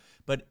blah, blah.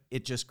 But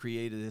it just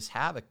created this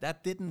havoc.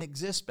 That didn't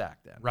exist back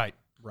then. Right.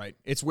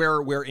 It's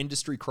where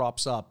industry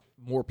crops up,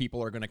 more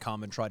people are going to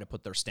come and try to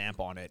put their stamp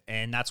on it.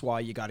 And that's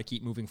why you got to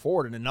keep moving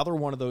forward. And another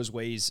one of those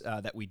ways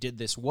that we did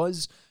this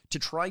was to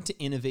try to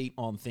innovate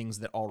on things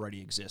that already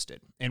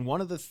existed. And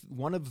one of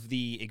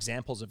the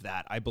examples of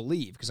that, I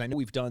believe, because I know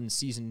we've done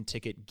season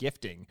ticket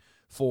gifting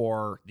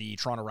for the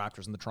Toronto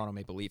Raptors and the Toronto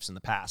Maple Leafs in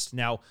the past.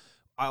 Now,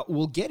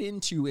 we'll get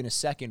into in a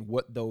second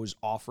what those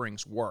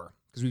offerings were,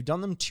 because we've done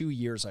them 2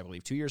 years, I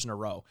believe, 2 years in a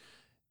row.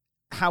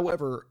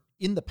 However,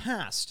 in the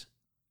past,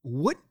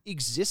 what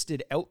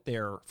existed out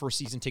there for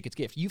season tickets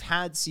gift? You've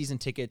had season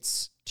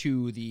tickets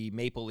to the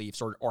Maple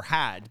Leafs, or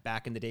had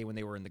back in the day when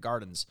they were in the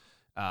Gardens,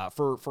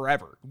 for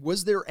forever.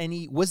 Was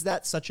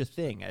that such a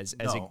thing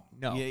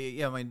No.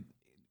 Yeah. I mean,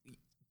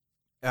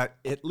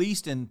 at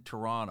least in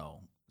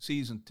Toronto,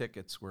 season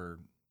tickets were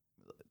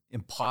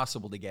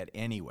impossible to get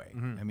anyway.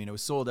 Mm-hmm. I mean, it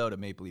was sold out at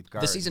Maple Leaf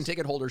Gardens. The season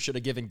ticket holder should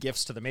have given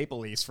gifts to the Maple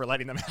Leafs for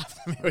letting them have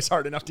them. It was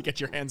hard enough to get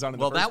your hands on it.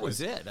 Well, that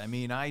was it. I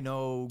mean, I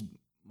know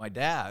my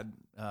dad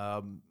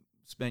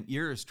spent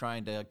years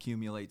trying to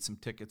accumulate some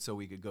tickets so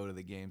we could go to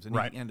the games, and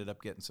he ended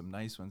up getting some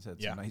nice ones, had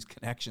some nice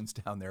connections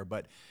down there.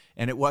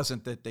 And it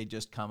wasn't that they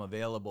just come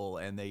available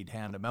and they'd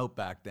hand them out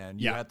back then.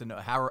 You had to know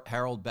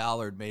Harold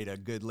Ballard made a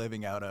good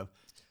living out of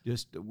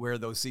just where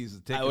those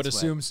season tickets I would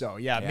assume so.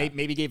 Yeah.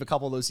 Maybe gave a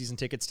couple of those season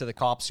tickets to the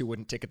cops who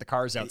wouldn't ticket the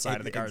cars outside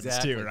of the Gardens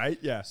too, right?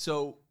 Yeah.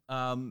 So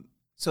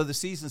the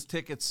season's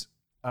tickets,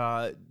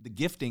 the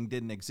gifting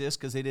didn't exist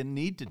because they didn't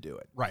need to do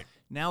it. Right.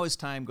 Now as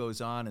time goes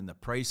on and the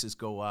prices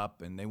go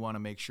up and they want to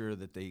make sure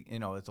that they,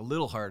 it's a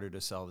little harder to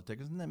sell the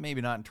tickets, and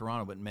maybe not in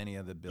Toronto, but in many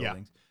other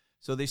buildings. Yeah.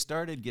 So they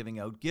started giving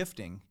out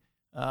gifting,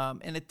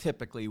 and it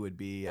typically would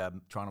be a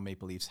Toronto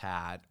Maple Leafs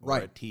hat or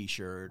a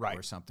T-shirt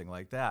or something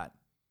like that.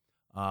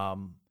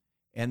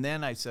 And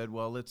then I said,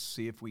 well, let's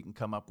see if we can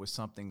come up with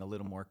something a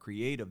little more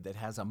creative that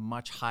has a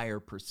much higher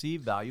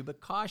perceived value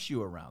but costs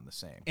you around the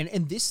same.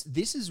 And this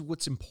is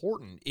what's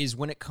important is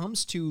when it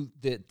comes to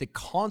the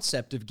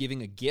concept of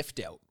giving a gift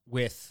out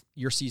with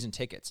your season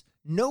tickets.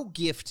 No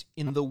gift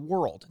in the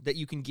world that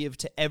you can give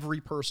to every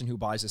person who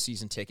buys a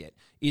season ticket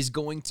is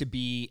going to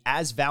be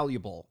as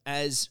valuable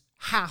as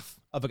half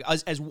of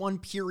as one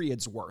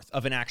period's worth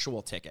of an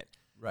actual ticket.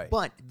 Right.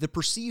 But the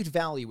perceived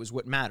value is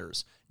what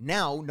matters.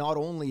 Now, not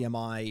only am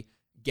I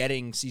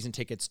getting season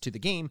tickets to the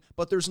game,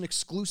 but there's an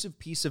exclusive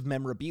piece of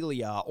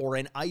memorabilia or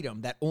an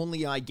item that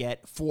only I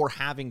get for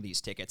having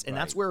these tickets. And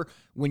that's where,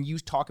 when you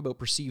talk about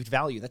perceived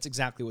value, that's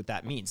exactly what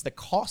that means. The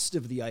cost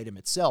of the item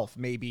itself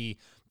may be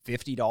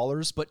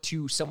 $50, but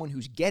to someone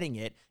who's getting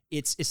it,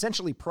 it's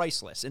essentially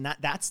priceless. And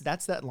that's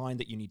that line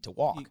that you need to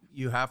walk.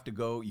 You have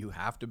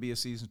to be a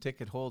season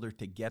ticket holder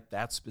to get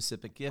that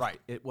specific gift. Right.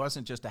 It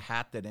wasn't just a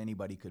hat that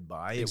anybody could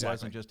buy. Exactly. It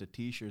wasn't just a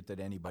t-shirt that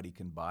anybody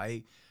can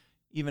buy.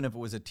 Even if it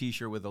was a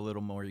t-shirt with a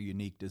little more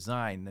unique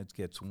design that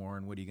gets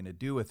worn, what are you going to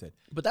do with it?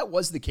 But that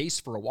was the case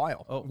for a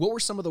while. What were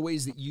some of the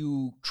ways that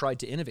you tried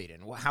to innovate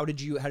in? How did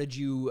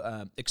you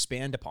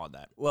expand upon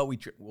that? Well,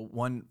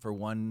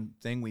 one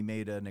thing, we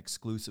made an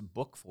exclusive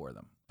book for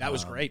them. That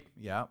was great.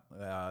 Yeah,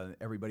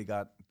 everybody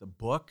got the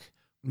book.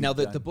 Now,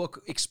 the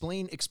book,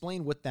 explain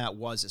what that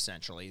was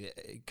essentially,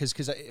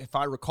 because if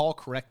I recall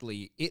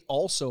correctly, it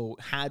also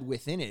had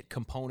within it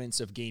components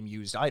of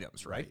game-used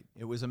items, right?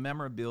 It was a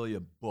memorabilia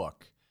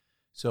book.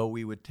 So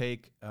we would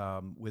take,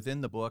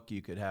 within the book,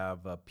 you could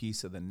have a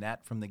piece of the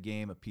net from the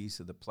game, a piece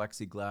of the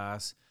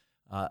plexiglass,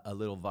 a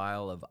little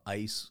vial of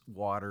ice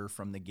water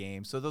from the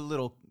game. So the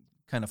little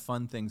kind of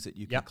fun things that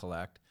you can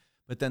collect.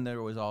 But then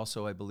there was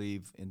also, I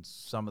believe, in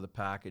some of the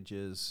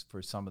packages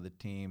for some of the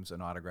teams,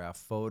 an autographed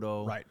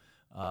photo. Right.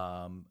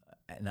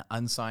 An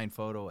unsigned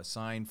photo, a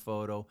signed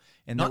photo.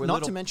 And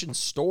not to mention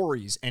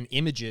stories and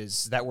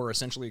images that were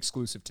essentially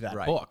exclusive to that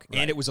book. Right.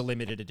 And it was a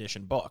limited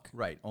edition book.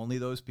 Right. Only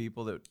those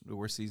people that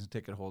were season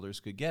ticket holders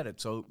could get it.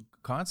 So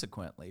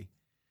consequently,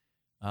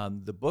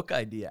 the book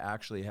idea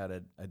actually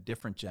had a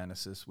different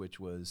genesis, which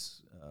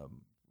was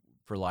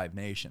for Live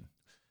Nation.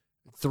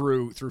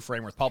 Through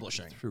Frameworth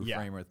Publishing. Through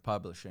Frameworth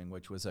Publishing,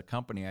 which was a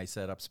company I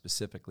set up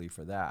specifically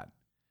for that.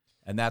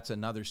 And that's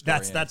another story.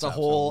 That's a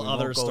whole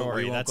other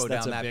story. We won't go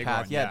down that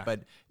path yet,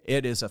 but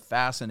it is a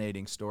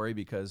fascinating story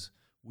because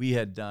we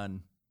had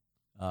done,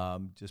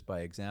 just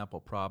by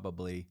example,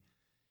 probably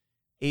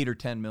 $8 or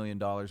 $10 million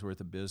worth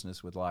of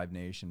business with Live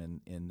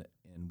Nation in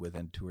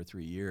within 2 or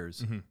 3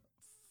 years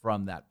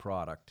from that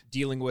product.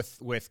 Dealing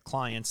with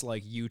clients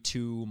like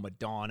U2,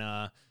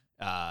 Madonna,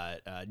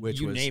 which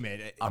you was name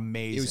it.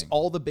 Amazing. It was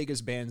all the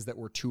biggest bands that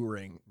were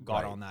touring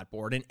got on that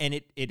board,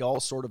 and it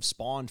all sort of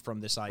spawned from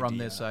this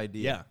idea.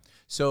 Yeah.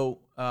 So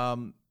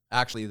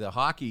actually, the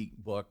hockey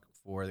book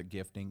for the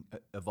gifting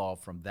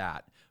evolved from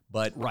that.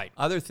 But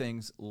other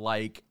things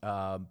like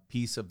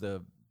piece of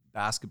the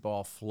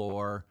basketball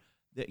floor.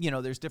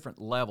 There's different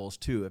levels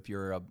too. If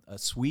you're a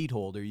suite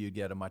holder, you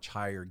get a much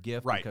higher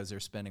gift because they're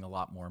spending a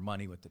lot more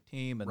money with the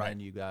team, and then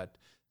you got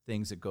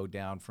things that go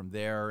down from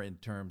there in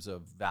terms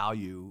of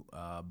value,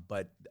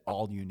 but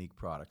all unique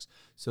products.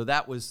 So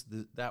that was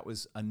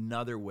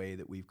another way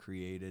that we've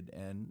created,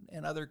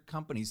 and other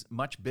companies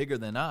much bigger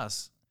than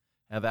us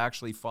have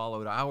actually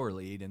followed our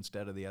lead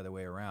instead of the other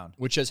way around.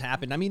 Which has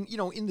happened. I mean,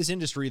 in this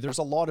industry, there's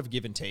a lot of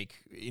give and take,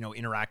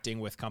 interacting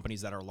with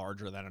companies that are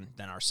larger than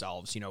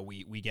ourselves.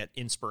 We get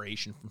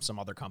inspiration from some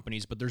other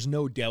companies, but there's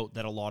no doubt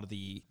that a lot of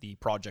the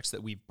projects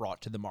that we've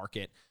brought to the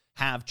market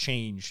have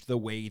changed the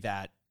way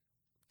that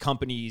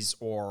companies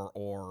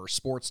or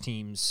sports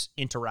teams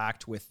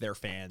interact with their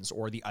fans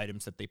or the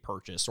items that they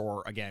purchase,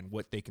 or again,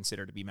 what they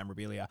consider to be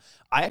memorabilia.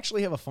 I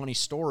actually have a funny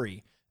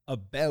story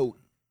about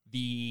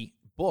the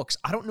books.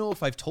 I don't know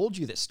if I've told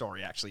you this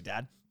story, actually,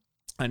 Dad.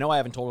 I know I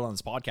haven't told it on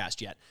this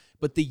podcast yet,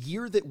 but the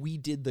year that we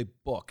did the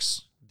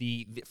books,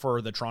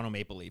 for the Toronto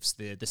Maple Leafs,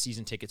 the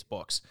season tickets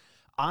books,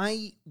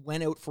 I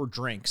went out for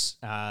drinks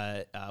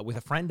with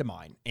a friend of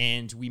mine,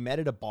 and we met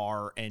at a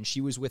bar, and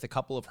she was with a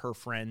couple of her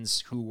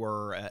friends who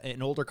were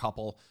an older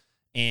couple,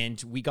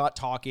 and we got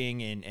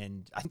talking,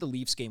 and I think the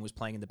Leafs game was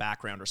playing in the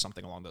background or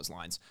something along those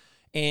lines.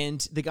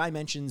 And the guy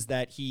mentions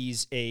that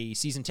he's a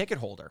season ticket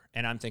holder.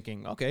 And I'm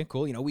thinking, okay,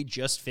 cool. We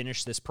just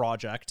finished this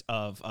project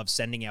of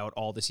sending out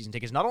all the season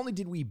tickets. Not only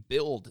did we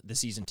build the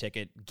season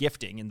ticket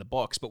gifting in the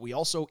books, but we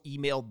also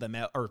mailed them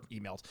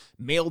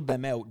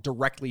out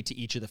directly to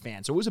each of the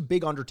fans. So it was a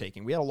big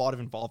undertaking. We had a lot of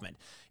involvement.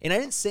 And I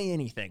didn't say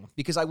anything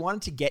because I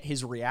wanted to get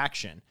his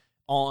reaction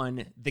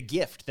on the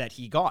gift that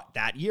he got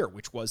that year,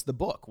 which was the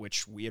book,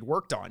 which we had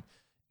worked on.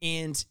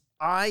 And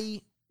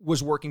I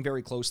was working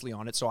very closely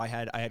on it, so I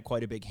had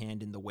quite a big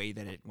hand in the way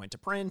that it went to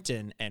print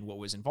and what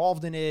was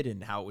involved in it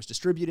and how it was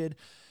distributed.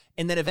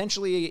 And then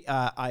eventually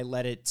I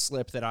let it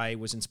slip that I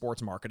was in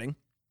sports marketing,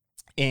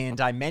 and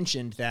I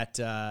mentioned that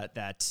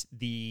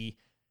the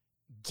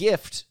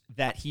gift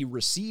that he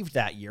received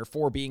that year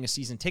for being a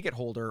season ticket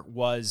holder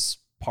was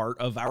part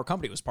of our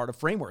company. It was part of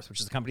Frameworth, which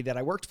is the company that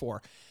I worked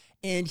for.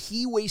 And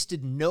he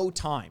wasted no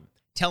time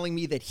telling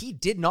me that he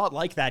did not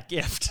like that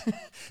gift.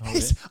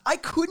 really? I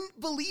couldn't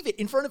believe it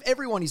in front of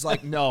everyone. He's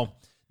like, no,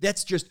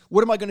 that's just,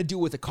 what am I going to do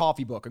with a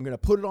coffee book? I'm going to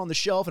put it on the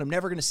shelf and I'm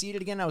never going to see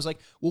it again. I was like,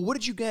 well, what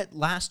did you get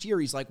last year?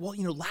 He's like, well,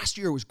 last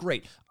year was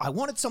great. I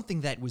wanted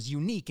something that was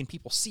unique and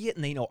people see it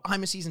and they know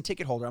I'm a season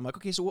ticket holder. I'm like,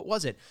 okay, so what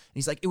was it? And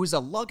he's like, it was a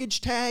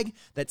luggage tag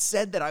that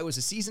said that I was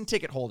a season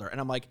ticket holder. And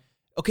I'm like,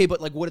 okay,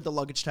 but like, what did the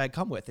luggage tag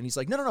come with? And he's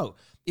like, no.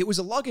 It was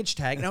a luggage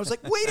tag. And I was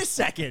like, wait a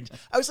second.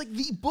 I was like,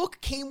 the book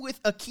came with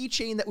a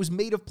keychain that was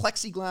made of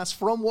plexiglass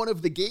from one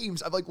of the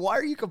games. I'm like, why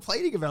are you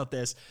complaining about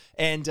this?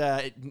 And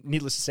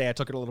needless to say, I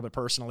took it a little bit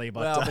personally.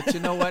 But you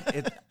know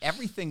what?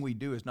 Everything we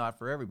do is not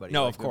for everybody.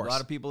 No, like, of course. A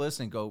lot of people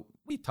listening go,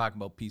 we talk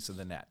about piece of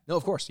the net. No,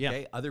 of course, yeah.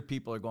 Okay? Other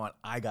people are going,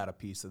 I got a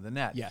piece of the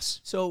net.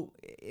 Yes. So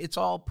it's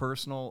all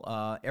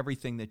personal.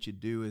 Everything that you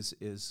do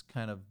is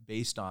kind of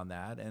based on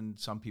that. And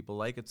some people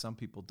like it, some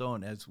people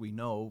don't, as we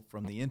know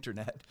from the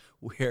internet,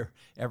 where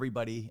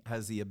everybody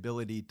has the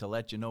ability to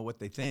let you know what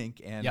they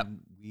think. And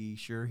we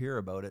sure hear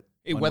about it.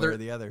 One way or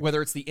the other.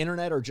 Whether it's the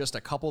internet or just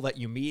a couple that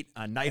you meet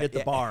a night at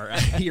the bar,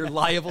 you're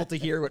liable to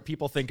hear what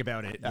people think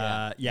about it.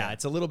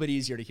 It's a little bit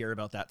easier to hear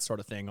about that sort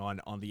of thing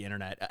on the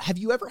internet. Have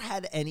you ever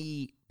had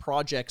any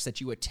projects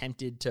that you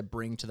attempted to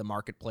bring to the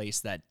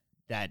marketplace that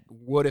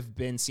would have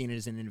been seen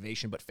as an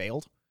innovation but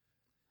failed?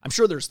 I'm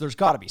sure there's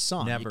got to be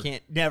some. Never. You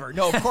can't never.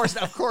 No, of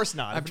course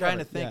not. I'm trying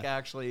to think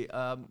actually.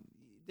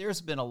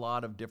 There's been a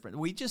lot of different.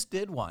 We just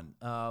did one,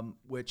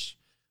 which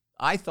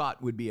I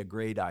thought would be a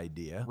great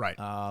idea. Right.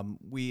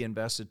 We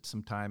invested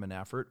some time and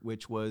effort,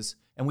 which was,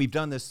 and we've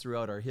done this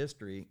throughout our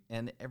history,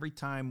 and every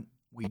time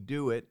we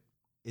do it,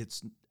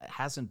 it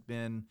hasn't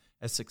been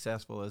as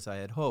successful as I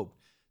had hoped.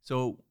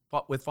 So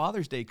with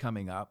Father's Day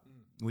coming up,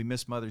 we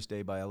missed Mother's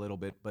Day by a little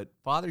bit, but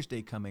Father's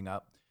Day coming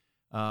up,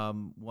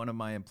 one of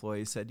my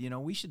employees said,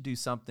 we should do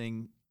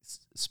something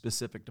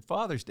specific to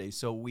Father's Day.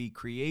 So we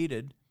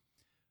created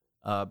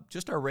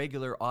just our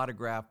regular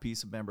autograph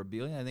piece of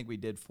memorabilia. I think we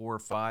did 4 or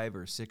 5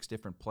 or 6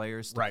 different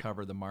players to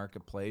cover the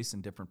marketplace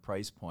and different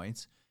price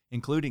points,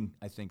 including,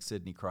 I think,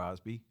 Sidney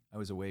Crosby. I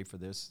was away for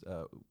this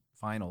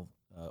final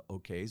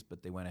OKs,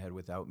 but they went ahead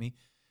without me.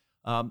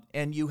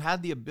 And you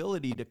had the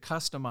ability to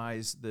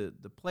customize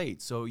the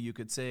plate. So you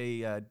could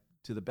say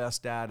to the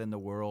best dad in the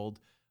world.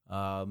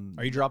 Are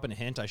you dropping a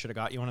hint? I should have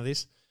got you one of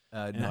these.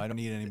 No, I don't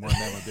need any more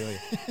memorabilia.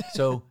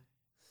 So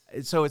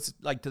it's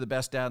like to the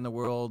best dad in the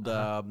world.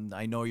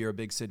 I know you're a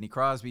big Sidney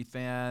Crosby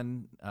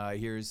fan.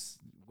 Here's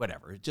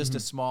whatever. Just a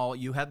small.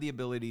 You had the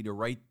ability to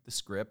write the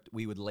script.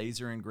 We would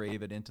laser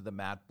engrave it into the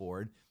mat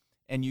board,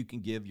 and you can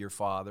give your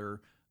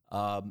father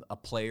a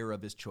player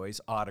of his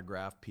choice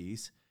autograph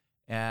piece.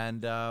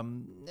 And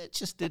it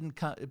just didn't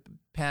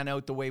pan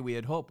out the way we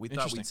had hoped. We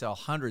thought we'd sell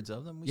hundreds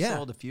of them. We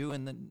sold a few,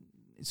 and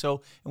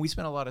we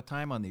spent a lot of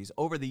time on these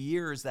over the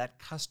years. That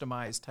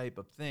customized type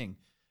of thing.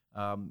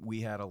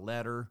 We had a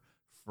letter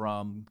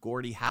from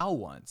Gordie Howe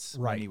once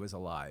when he was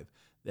alive,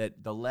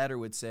 that the letter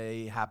would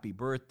say happy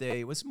birthday.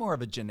 It was more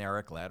of a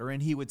generic letter,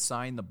 and he would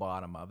sign the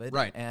bottom of it.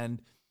 Right.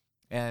 And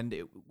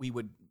we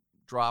would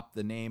drop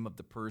the name of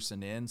the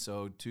person in.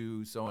 So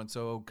to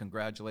so-and-so,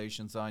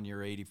 congratulations on your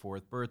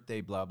 84th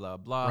birthday, blah, blah,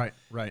 blah.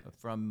 Right.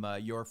 From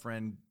your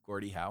friend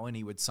Gordie Howe, and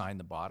he would sign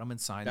the bottom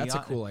and sign That's the...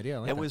 a cool idea. I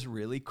like it that. was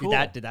really cool.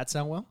 Did that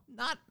sound well?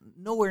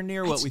 Nowhere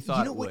near what we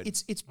thought it would.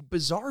 It's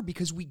bizarre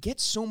because we get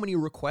so many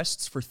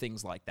requests for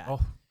things like that. Oh,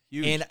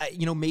 huge.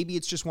 And, maybe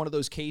it's just one of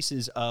those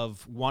cases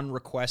of one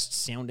request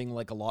sounding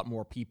like a lot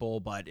more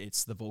people, but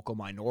it's the vocal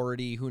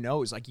minority. Who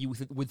knows? Like, you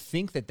would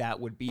think that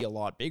would be a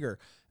lot bigger.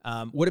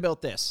 What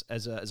about this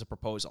as a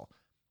proposal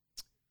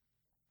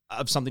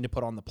of something to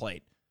put on the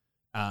plate?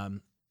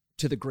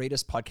 To the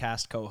greatest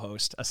podcast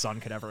co-host a son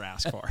could ever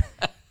ask for.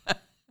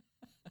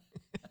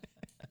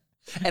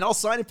 And I'll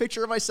sign a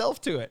picture of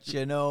myself to it.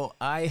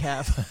 I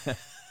have...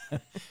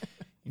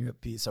 You're a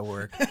piece of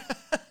work.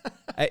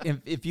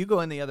 If you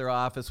go in the other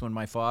office when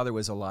my father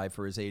was alive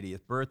for his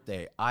 80th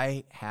birthday,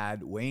 I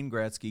had Wayne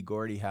Gretzky,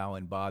 Gordie Howe,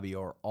 and Bobby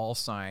Orr all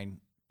sign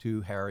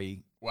to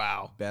Harry.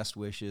 Wow. Best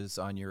wishes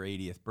on your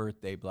 80th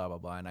birthday, blah, blah,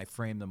 blah. And I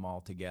framed them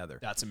all together.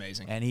 That's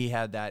amazing. And he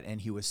had that, and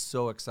he was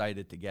so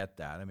excited to get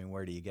that. I mean,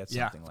 where do you get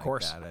something like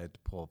course. that? I had to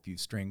pull a few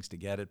strings to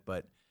get it,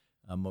 but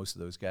most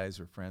of those guys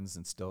were friends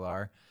and still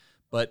are.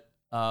 But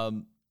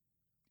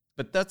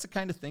that's the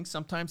kind of thing.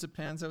 Sometimes it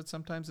pans out,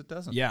 sometimes it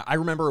doesn't. Yeah, I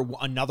remember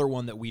another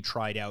one that we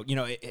tried out.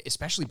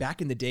 Especially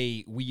back in the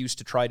day, we used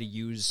to try to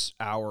use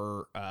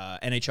our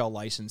NHL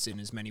license in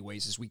as many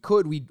ways as we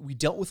could. We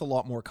dealt with a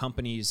lot more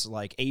companies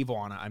like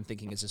Avon, I'm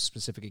thinking is a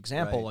specific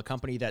example, a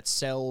company that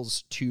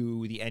sells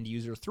to the end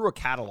user through a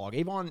catalog.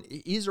 Avon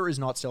is or is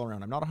not still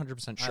around. I'm not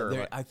 100%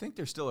 sure. I think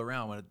they're still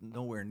around, but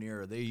nowhere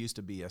near. They used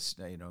to be a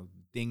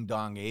ding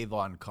dong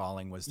Avon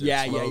calling was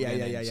their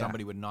slogan. And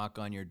somebody would knock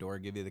on your door,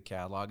 give you the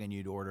catalog, and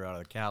you'd order out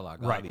of the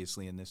catalog. Right.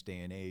 Obviously, in this day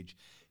and age,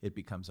 it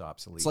becomes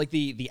obsolete. It's like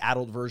the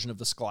adult version of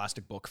the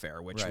Scholastic Book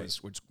Fair, which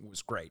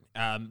was great.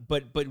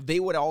 But they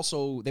would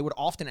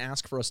often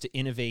ask for us to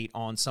innovate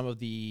on some of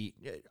the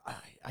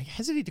I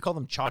hesitate to call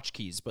them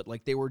tchotchkes, but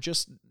like they were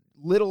just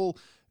little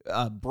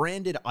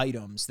branded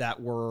items that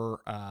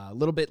were a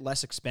little bit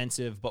less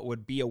expensive, but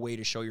would be a way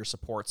to show your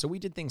support. So we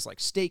did things like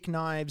steak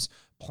knives,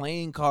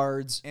 playing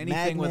cards,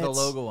 Anything with a magnets.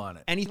 logo on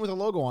it. Anything with a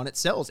logo on it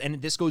sells.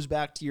 And this goes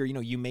back to your,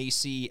 you may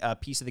see a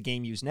piece of the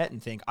Game Used Net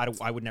and think,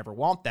 I would never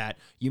want that.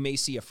 You may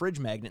see a fridge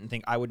magnet and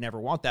think, I would never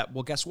want that.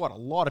 Well, guess what? A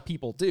lot of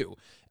people do.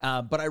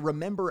 But I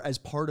remember as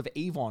part of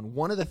Avon,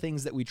 one of the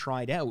things that we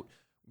tried out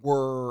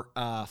were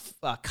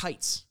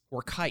kites.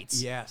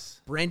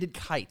 Yes. Branded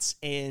kites.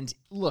 And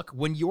look,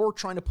 when you're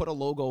trying to put a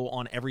logo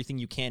on everything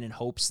you can in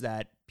hopes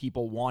that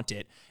people want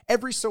it,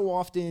 every so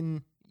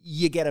often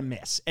you get a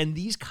miss. And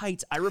these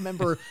kites, I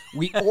remember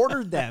we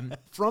ordered them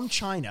from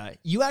China.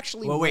 You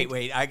actually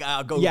wait.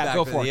 I'll go back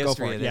to the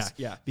history of this.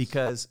 Yeah.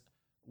 Because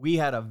we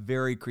had a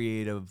very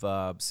creative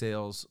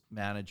sales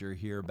manager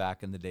here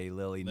back in the day,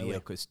 Lily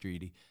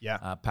Neocastridi.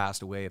 Yeah.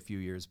 Passed away a few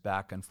years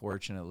back,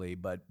 unfortunately,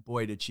 but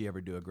boy, did she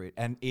ever do a great...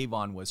 And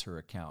Avon was her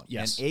account.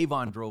 Yes. And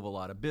Avon drove a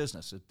lot of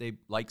business. If they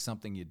liked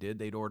something you did,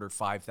 they'd order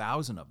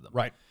 5,000 of them.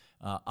 Right.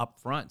 Up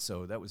front.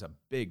 So that was a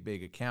big,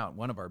 big account,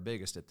 one of our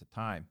biggest at the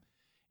time.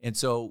 And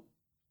so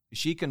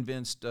she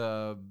convinced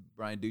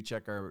Brian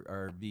Duchek,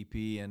 our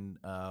VP, and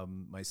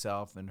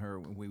myself and her.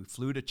 We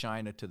flew to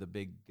China to the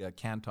big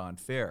Canton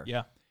Fair.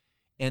 Yeah.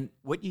 And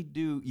what you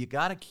do, you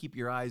got to keep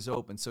your eyes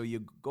open. So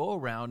you go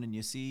around and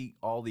you see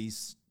all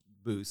these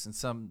booths,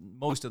 and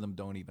most of them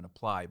don't even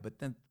apply. But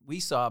then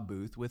we saw a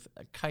booth with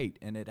a kite,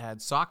 and it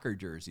had soccer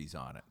jerseys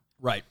on it.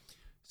 Right.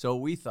 So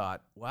we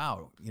thought,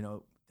 wow,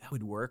 that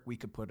would work. We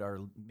could put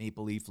our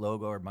Maple Leaf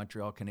logo or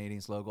Montreal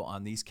Canadiens logo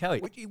on these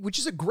kites. Which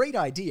is a great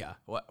idea.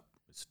 Well,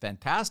 it's a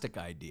fantastic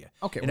idea.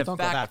 Okay, and well, in don't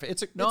fact, go that.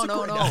 It's a no.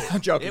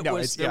 I'm joking.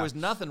 There was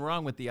nothing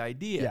wrong with the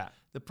idea. Yeah.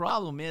 The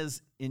problem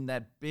is in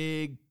that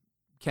big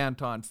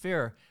Canton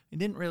Fair, we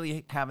didn't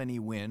really have any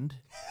wind,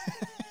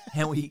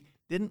 and we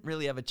didn't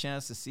really have a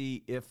chance to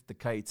see if the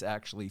kites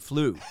actually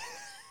flew.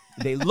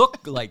 They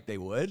looked like they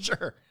would,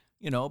 Sure,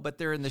 but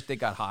they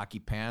got hockey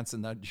pants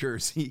and that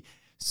jersey.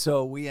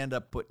 So we end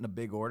up putting a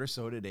big order.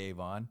 So did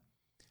Avon.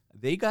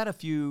 They got a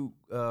few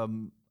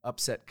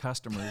upset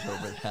customers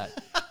over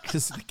that.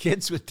 Because the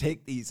kids would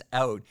take these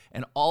out,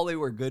 and all they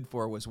were good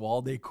for was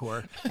wall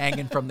decor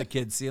hanging from the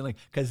kids' ceiling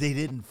because they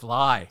didn't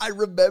fly. I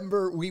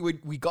remember we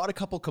got a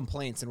couple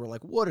complaints, and we're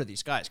like, "What are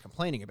these guys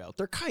complaining about?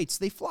 They're kites.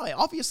 They fly.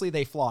 Obviously,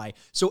 they fly."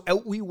 So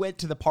out we went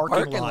to the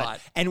parking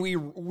lot, and we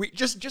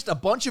just a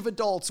bunch of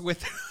adults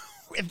with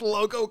with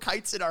logo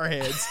kites in our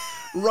hands,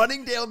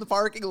 running down the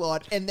parking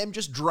lot, and them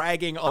just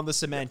dragging on the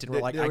cement. And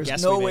we're like, there was I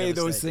guess no we made way a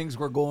those mistake. things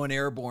were going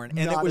airborne,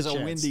 and Not it was a a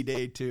chance. windy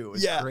day too. It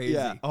was crazy.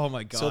 Yeah. Oh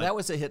my god. So that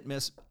was a hit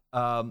miss.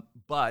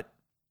 But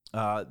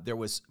there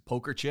was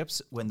poker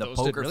chips when the Those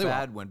did poker really well.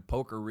 fad, when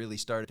poker really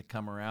started to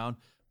come around.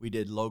 We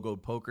did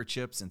logoed poker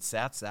chips and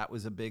sets. That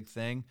was a big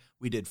thing.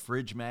 We did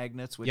fridge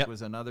magnets, which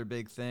was another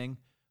big thing,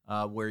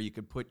 where you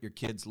could put your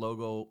kid's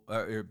logo,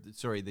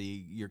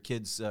 your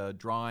kid's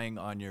drawing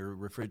on your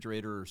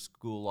refrigerator or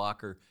school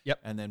locker,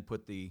 and then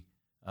put the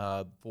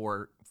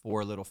four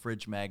little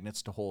fridge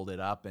magnets to hold it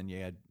up, and you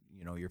had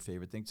your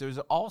favorite things. There's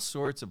all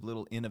sorts of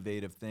little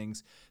innovative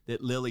things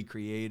that Lily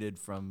created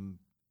from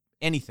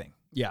anything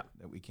that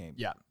we came.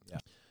 Yeah.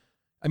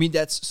 I mean,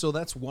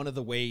 that's one of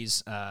the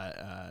ways,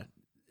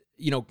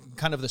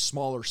 kind of the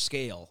smaller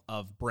scale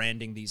of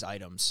branding these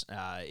items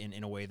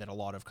in a way that a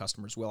lot of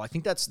customers will. I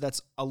think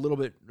that's a little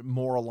bit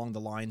more along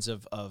the lines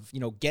of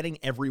getting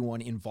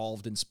everyone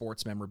involved in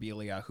sports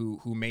memorabilia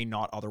who may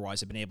not otherwise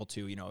have been able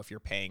to, if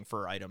you're paying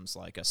for items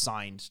like a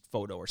signed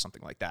photo or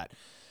something like that.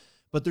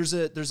 But there's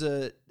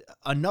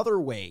another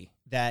way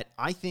that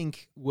I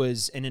think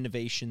was an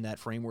innovation that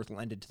Frameworth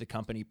lended to the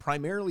company,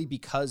 primarily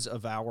because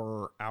of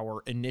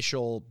our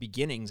initial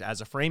beginnings as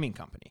a framing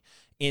company.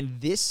 And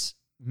this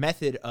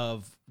method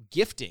of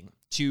gifting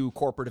to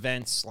corporate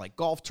events like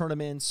golf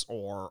tournaments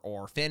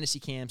or fantasy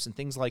camps and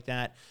things like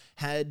that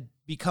had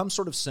become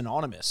sort of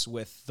synonymous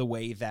with the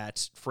way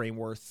that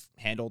Frameworth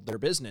handled their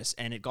business.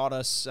 And it got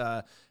us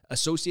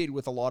associated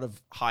with a lot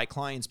of high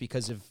clients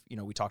because of,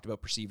 we talked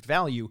about perceived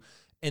value.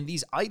 And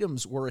these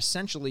items were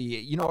essentially,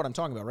 you know what I'm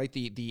talking about, right?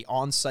 The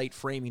on-site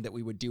framing that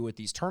we would do at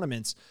these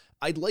tournaments.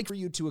 I'd like for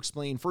you to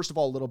explain, first of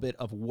all, a little bit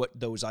of what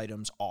those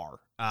items are,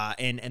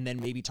 and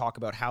then maybe talk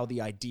about how the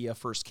idea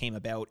first came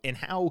about and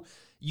how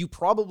you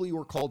probably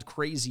were called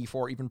crazy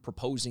for even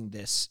proposing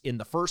this in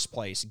the first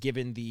place,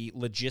 given the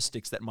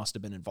logistics that must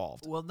have been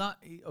involved. Well,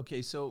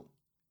 so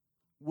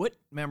what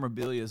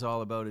memorabilia is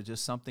all about is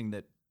just something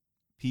that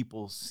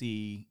people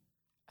see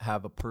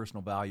have a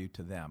personal value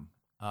to them.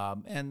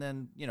 And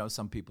then,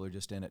 some people are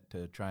just in it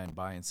to try and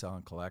buy and sell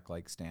and collect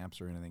like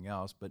stamps or anything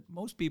else. But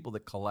most people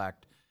that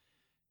collect,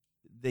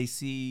 they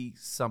see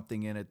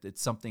something in it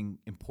that's something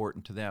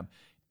important to them.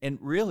 And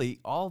really,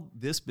 all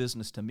this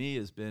business to me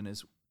is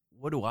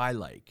what do I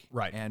like?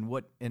 Right. And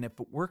if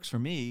it works for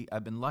me,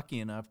 I've been lucky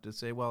enough to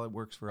say, well, it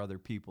works for other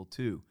people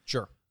too.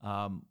 Sure.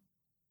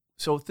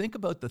 So think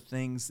about the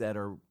things that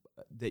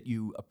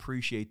you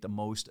appreciate the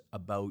most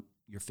about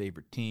your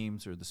favorite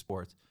teams or the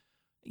sports.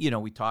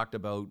 we talked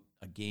about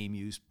a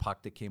game-used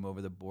puck that came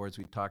over the boards.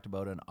 We talked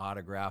about an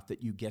autograph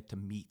that you get to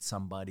meet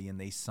somebody and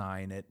they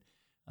sign it.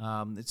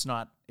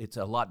 It's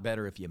a lot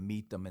better if you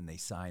meet them and they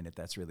sign it.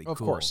 That's really cool. Of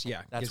course,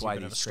 yeah. That's Gives you why a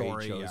bit of these a trade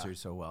story, shows yeah. are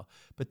so well.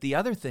 But the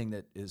other thing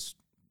that is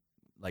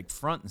like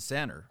front and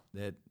center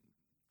that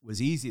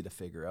was easy to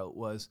figure out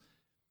was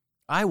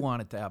I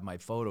wanted to have my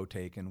photo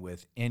taken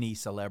with any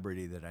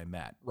celebrity that I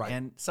met. Right.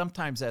 And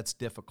sometimes that's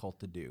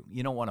difficult to do.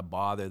 You don't want to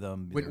bother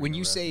them. When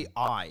you say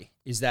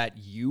is that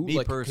you? Me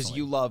because personally.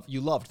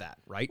 you loved that,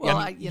 right? Well,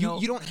 I mean,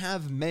 you don't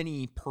have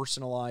many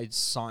personalized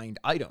signed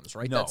items,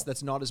 right? No.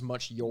 That's not as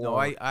much your... No,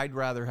 I'd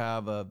rather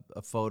have a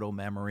photo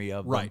memory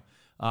of right.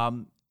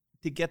 them.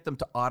 To get them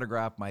to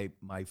autograph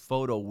my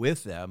photo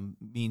with them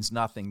means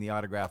nothing. The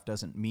autograph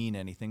doesn't mean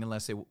anything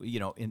unless they,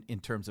 in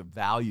terms of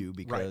value,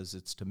 because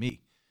it's to me.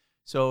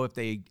 So if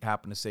they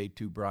happen to say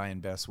to Brian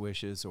best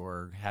wishes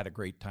or had a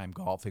great time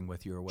golfing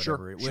with you or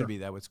whatever would be,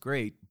 that was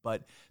great.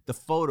 But the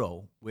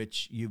photo,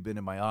 which you've been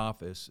in my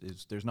office,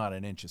 there's not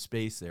an inch of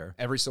space there.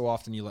 Every so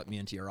often you let me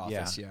into your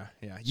office. Yeah.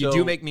 You So,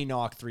 do make me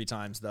knock 3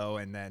 times though,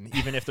 and then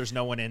even if there's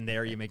no one in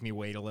there, you make me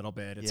wait a little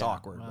bit. It's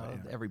awkward. Well,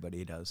 but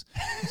everybody does.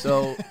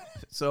 So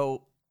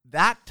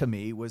that to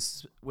me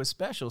was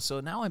special.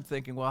 So now I'm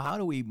thinking, well, how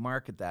do we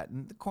market that?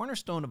 And the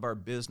cornerstone of our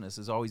business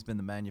has always been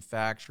the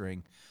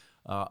manufacturing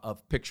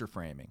of picture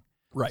framing.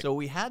 Right. So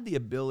we had the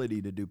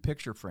ability to do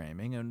picture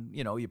framing, and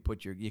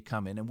you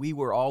come in, and we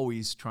were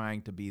always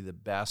trying to be the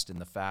best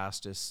and the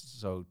fastest.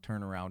 So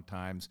turnaround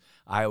times,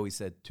 I always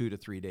said 2 to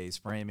 3 days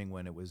framing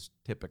when it was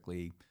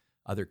typically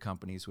other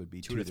companies would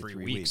be 2 to 3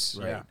 weeks.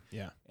 Right.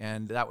 Yeah.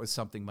 And that was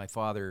something my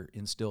father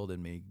instilled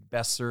in me.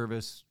 Best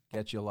service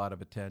gets you a lot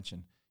of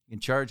attention. You can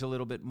charge a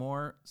little bit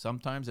more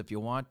sometimes if you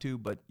want to,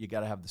 but you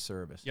got to have the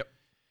service. Yep.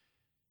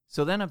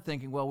 So then I'm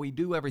thinking, well, we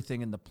do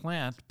everything in the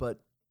plant,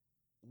 but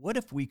what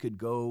if we could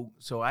go?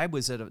 So I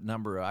was at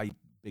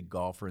big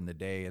golfer in the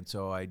day, and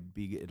so I'd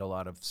be at a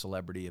lot of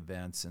celebrity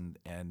events, and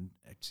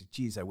I'd say,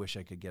 geez, I wish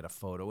I could get a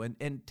photo.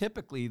 And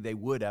typically they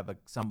would have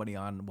somebody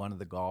on one of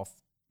the golf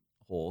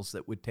holes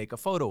that would take a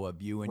photo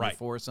of you and your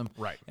foursome.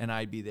 Right. And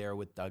I'd be there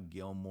with Doug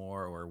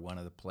Gilmore or one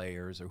of the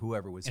players or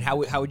whoever was. And how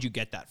would you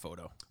get that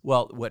photo?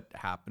 Well, what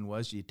happened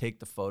was you take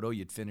the photo,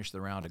 you'd finish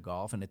the round of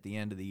golf, and at the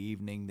end of the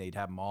evening, they'd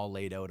have them all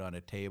laid out on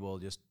a table.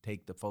 Just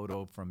take the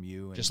photo from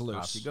you, and just loose.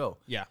 Off you go.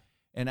 Yeah.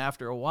 And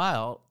after a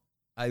while,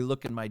 I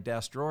look in my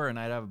desk drawer, and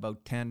I'd have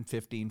about 10,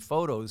 15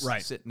 photos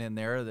sitting in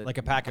there. Like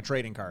a pack of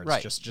trading cards.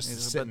 Right. Just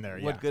sitting there,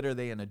 What good are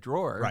they in a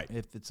drawer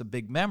if it's a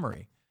big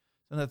memory?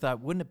 And I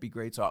thought, wouldn't it be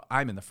great? So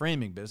I'm in the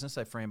framing business.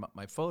 I frame up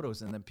my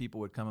photos, and then people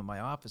would come in my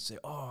office and say,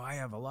 oh, I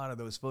have a lot of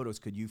those photos.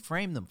 Could you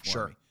frame them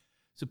for me?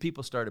 So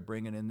people started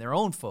bringing in their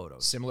own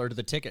photos. Similar to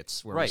the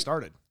tickets where we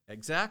started.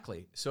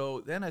 Exactly.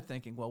 So then I'm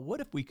thinking, well, what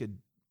if we could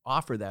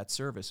offer that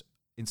service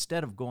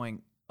instead of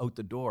going out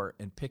the door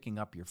and picking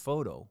up your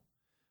photo?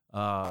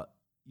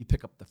 You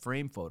pick up the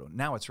frame photo.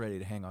 Now it's ready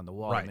to hang on the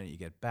wall the minute you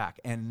get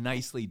back, and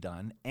nicely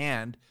done.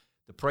 And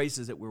the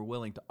prices that we're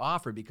willing to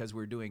offer, because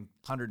we're doing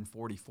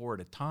 144 at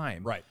a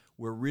time,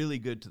 were really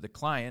good to the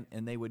client,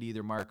 and they would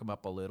either mark them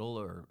up a little,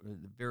 or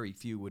very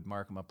few would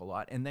mark them up a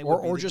lot, and they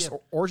or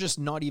just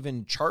not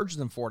even charge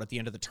them for it at the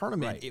end of the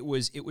tournament. Right. It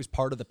was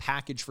part of the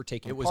package for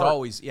taking part.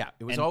 Always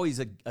always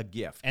a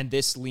gift. And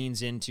this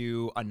leans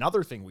into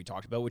another thing we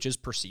talked about, which is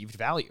perceived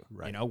value.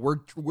 Right.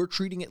 We're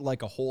treating it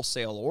like a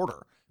wholesale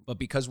order. But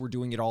because we're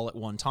doing it all at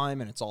one time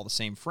and it's all the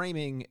same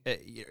framing,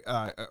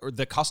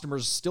 the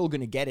customer's still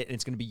going to get it, and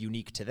it's going to be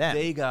unique to them.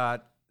 They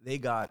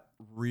got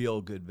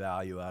real good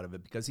value out of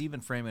it, because even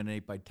framing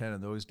an 8x10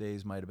 in those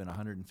days might have been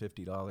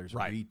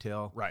 $150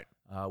 retail. Right.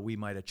 We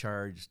might have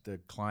charged the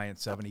client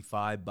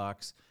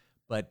 $75,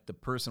 but the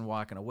person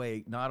walking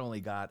away not only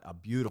got a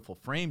beautiful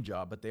frame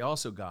job, but they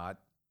also got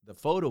the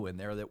photo in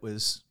there that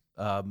was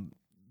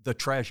the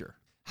treasure.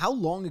 How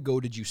long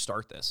ago did you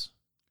start this?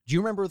 Do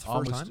you remember the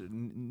first Almost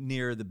time?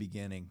 Near the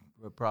beginning,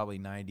 probably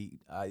 90.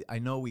 I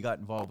know we got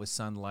involved with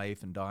Sun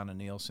Life and Donna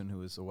Nielsen, who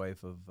was the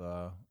wife of,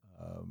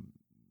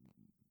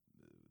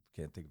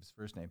 can't think of his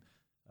first name,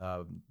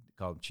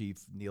 called him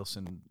Chief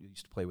Nielsen,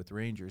 used to play with the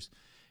Rangers,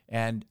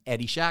 and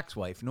Eddie Shack's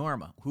wife,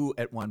 Norma, who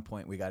at one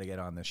point we got to get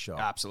on this show.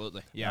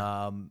 Absolutely,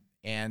 yeah.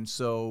 And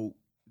so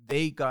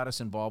they got us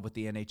involved with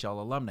the NHL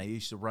alumni. They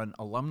used to run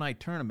alumni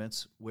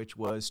tournaments, which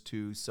was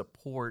to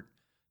support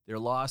their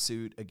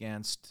lawsuit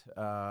against...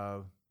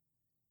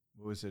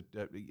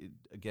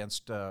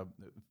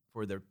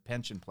 for their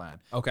pension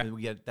plan. Okay.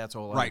 We get that's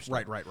all. Right.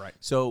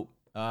 So,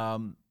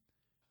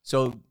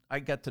 so I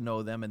got to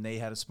know them, and they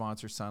had a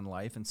sponsor, Sun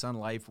Life, and Sun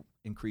Life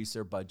increased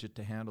their budget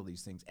to handle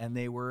these things, and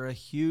they were a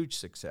huge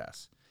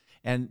success.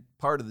 And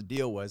part of the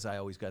deal was I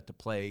always got to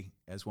play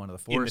as one of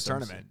the foursomes. In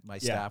the tournament. My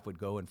staff would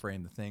go and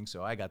frame the thing,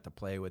 so I got to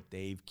play with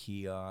Dave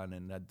Keon,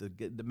 and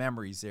the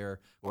memories there.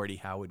 Gordie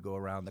Howe would go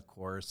around the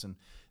course, and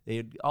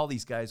all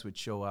these guys would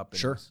show up.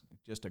 And it was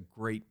just a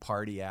great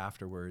party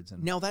afterwards.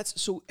 And now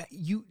that's so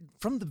you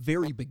from the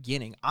very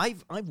beginning.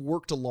 I've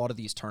worked a lot of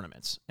these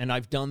tournaments, and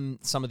I've done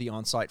some of the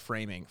on-site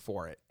framing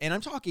for it. And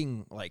I'm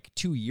talking like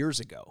 2 years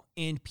ago,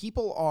 and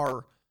people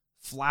are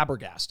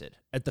flabbergasted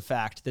at the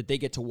fact that they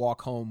get to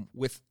walk home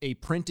with a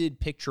printed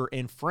picture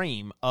and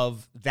frame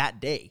of that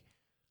day.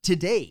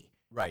 Today,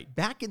 Right.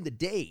 back in the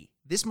day,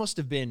 this must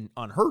have been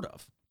unheard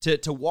of.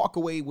 To walk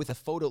away with a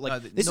photo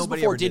like this is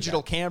nobody before ever did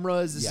digital that.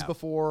 cameras. This is Yeah.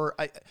 before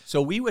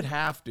So we would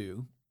have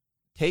to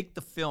take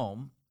the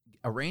film,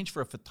 arrange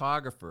for a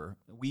photographer.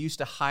 We used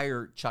to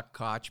hire Chuck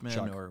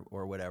Kochman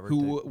or whatever.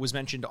 who was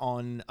mentioned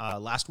on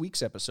last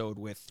week's episode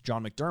with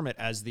John McDermott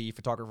as the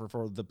photographer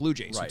for the Blue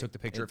Jays, who Right. took the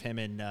picture of him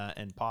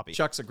and Poppy.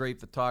 Chuck's a great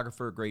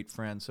photographer, a great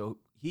friend. So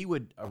he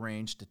would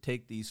arrange to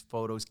take these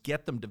photos,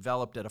 get them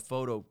developed at a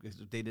photo, because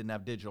they didn't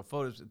have digital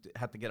photos,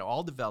 had to get it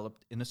all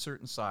developed in a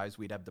certain size.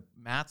 We'd have the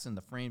mats and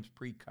the frames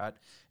pre-cut,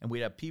 and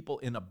we'd have people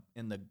in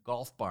the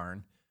golf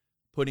barn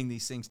putting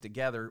these things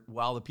together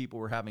while the people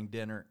were having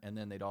dinner, and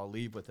then they'd all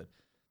leave with it.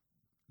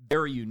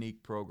 Very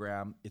unique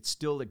program. It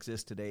still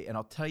exists today, and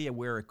I'll tell you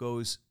where it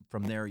goes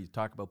from there. You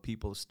talk about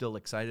people still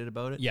excited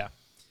about it. Yeah.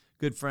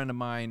 Good friend of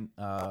mine,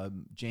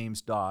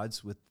 James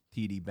Dodds with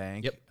TD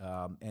Bank,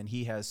 Yep. And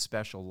he has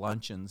special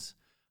luncheons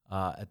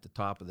at the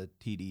top of the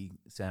TD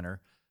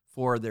Center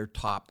for their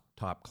top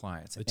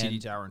clients. The TD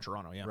Tower in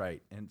Toronto, yeah.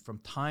 Right, and from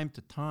time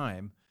to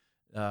time,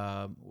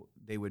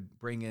 they would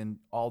bring in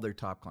all their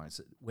top clients.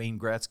 Wayne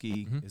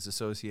Gretzky is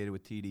associated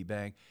with TD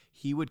Bank.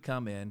 He would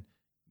come in,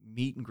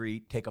 meet and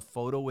greet, take a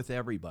photo with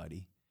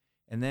everybody.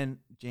 And then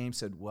James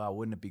said, "Wow,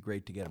 wouldn't it be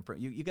great to get him?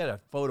 You got a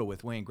photo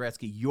with Wayne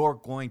Gretzky. You're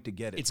going to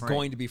get it. It's framed.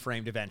 going to be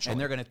framed eventually.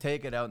 And they're going to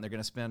take it out, and they're going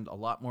to spend a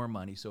lot more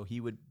money." So he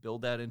would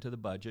build that into the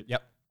budget.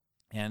 Yep.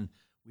 And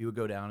we would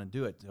go down and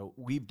do it. So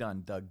we've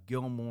done Doug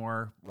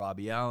Gilmour,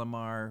 Robbie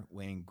Alomar,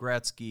 Wayne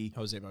Gretzky,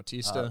 Jose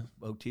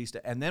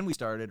Bautista. And then we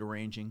started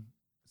arranging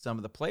some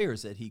of the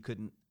players that he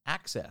couldn't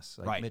access.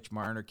 Like Right. Mitch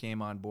Marner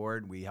came on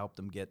board. We helped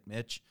him get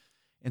Mitch.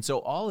 And so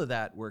all of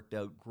that worked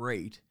out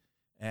great.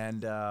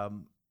 And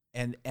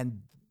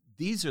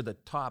these are the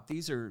top.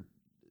 These are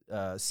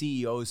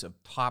CEOs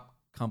of top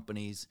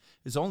companies.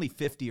 There's only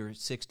 50 or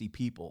 60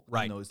 people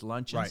Right. in those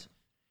luncheons. Right.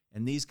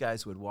 And these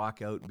guys would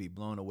walk out and be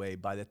blown away.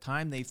 By the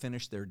time they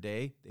finished their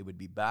day, they would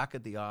be back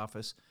at the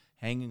office,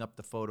 hanging up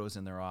the photos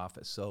in their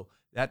office. So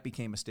that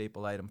became a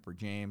staple item for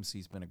James.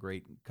 He's been a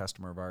great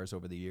customer of ours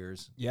over the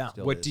years. Yeah.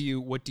 Still What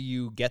is. do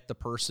you get the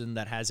person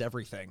that has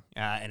everything?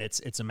 And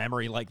it's a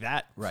memory like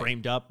that, Right.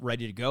 framed up,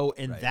 ready to go.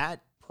 And Right.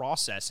 that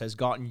process has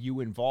gotten you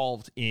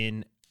involved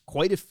in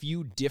quite a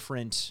few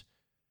different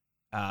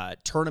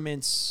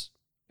tournaments,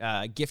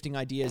 gifting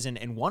ideas,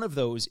 and one of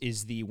those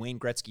is the Wayne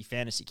Gretzky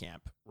Fantasy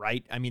Camp,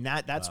 right? I mean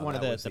that's one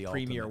of that was the the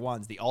premier ultimate.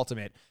 ones, the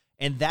ultimate,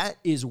 and that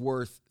is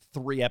worth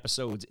 3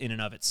 episodes in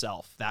and of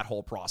itself. That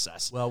whole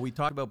process. Well, we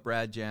talked about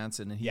Brad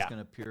Jansen, and he's Yeah. going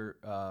to appear.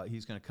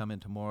 He's going to come in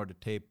tomorrow to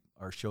tape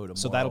our show tomorrow.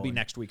 So that'll be and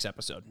next week's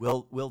episode.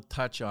 We'll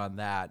touch on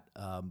that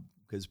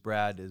because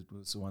Brad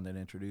was the one that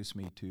introduced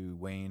me to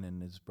Wayne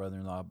and his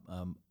brother-in-law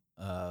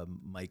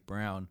Mike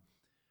Brown.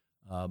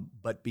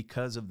 But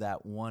because of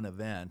that one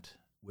event,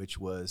 which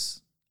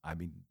was, I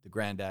mean, the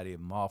granddaddy of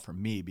them all for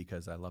me,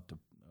 because I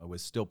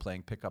was still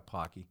playing pickup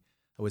hockey.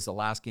 It was the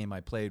last game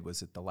I played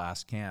was at the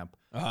last camp.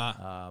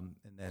 And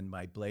then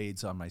my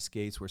blades on my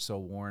skates were so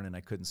worn and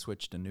I couldn't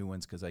switch to new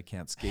ones because I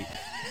can't skate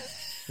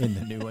in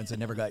the new ones. I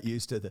never got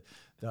used to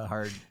the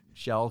hard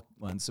shell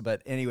ones.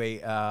 But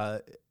anyway,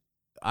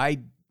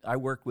 I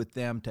worked with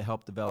them to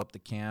help develop the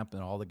camp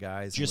and all the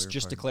guys.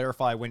 Just to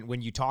clarify,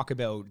 when you talk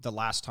about the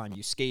last time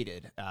you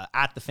skated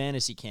at the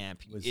fantasy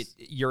camp,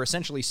 you're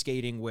essentially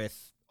skating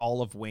with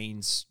all of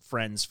Wayne's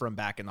friends from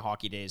back in the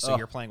hockey days. So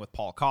you're playing with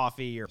Paul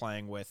Coffey, you're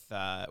playing with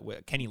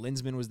Kenny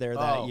Linsman was there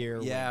that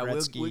year. Yeah, Wayne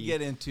we'll Gretzky.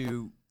 get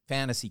into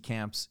fantasy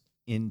camps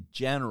in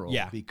general,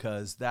 Yeah.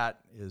 because that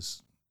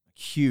is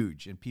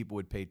huge and people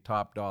would pay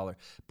top dollar.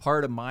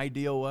 Part of my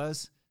deal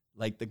was,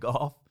 like the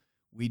golf,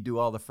 we do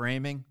all the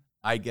framing,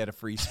 I get a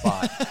free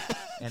spot.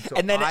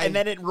 And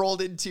then it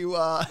rolled into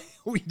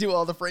we do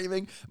all the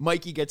framing.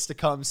 Mikey gets to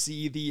come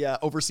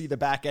oversee the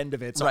back end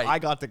of it. So Right. I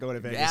got to go to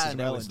Vegas yeah, as and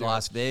well. it was and do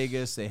Las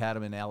Vegas. They had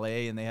them in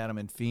LA and they had them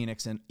in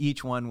Phoenix, and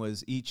each one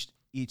was each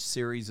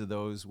series of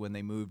those when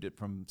they moved it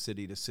from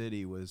city to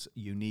city was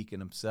unique in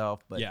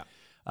himself. But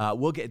Yeah.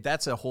 we'll get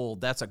that's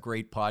a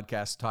great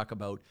podcast to talk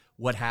about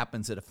what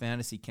happens at a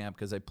fantasy camp,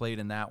 because I played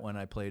in that one.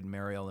 I played in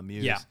Mario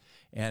Lemieux's. Yeah.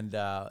 And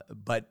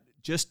but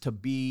just to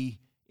be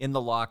in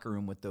the locker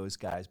room with those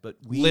guys, but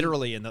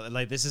literally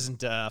this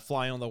isn't a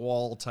fly on the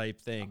wall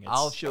type thing.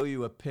 I'll show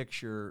you a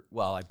picture.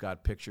 Well, I've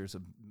got pictures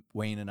of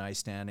Wayne and I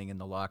standing in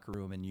the locker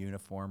room in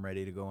uniform,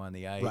 ready to go on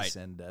the ice, Right.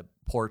 and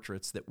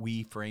portraits that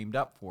we framed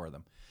up for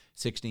them.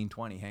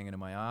 1620 hanging in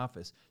my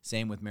office.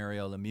 Same with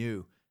Mario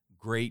Lemieux.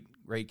 Great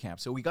camp.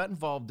 So we got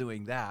involved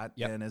doing that,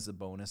 Yep. and as a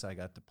bonus, I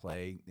got to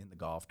play in the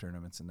golf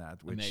tournaments and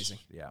that. Which, Amazing.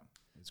 Yeah.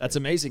 That's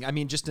amazing. I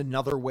mean, just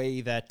another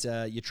way that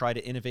you try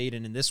to innovate,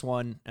 and in this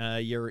one,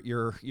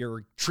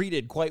 you're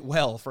treated quite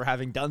well for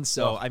having done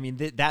so. Oh. I mean,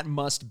 that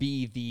must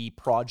be the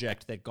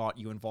project that got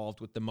you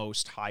involved with the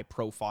most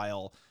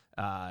high-profile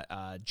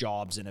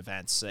jobs and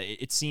events.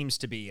 It seems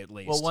to be, at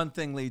least. Well, one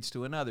thing leads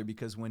to another,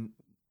 because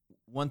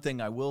one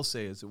thing I will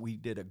say is that we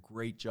did a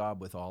great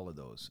job with all of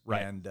those.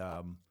 Right. And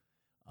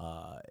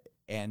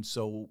And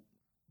so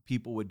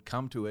people would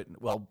come to it.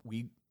 Well,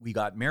 we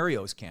got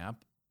Mario's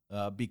camp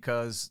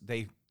because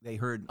they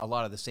heard a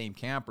lot of the same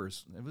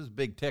campers. It was a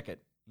big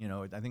ticket.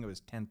 I think it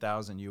was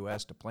 $10,000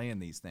 US to play in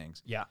these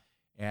things. Yeah.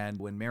 And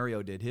when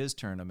Mario did his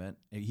tournament,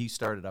 he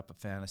started up a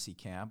fantasy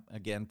camp,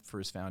 again, for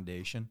his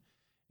foundation.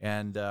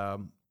 And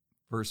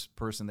first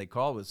person they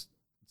called was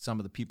some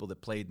of the people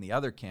that played in the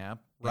other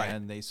camp. Right.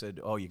 And they said,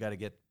 oh, you got to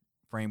get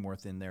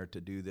Frameworth in there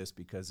to do this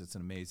because it's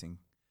an amazing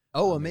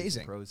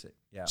amazing project.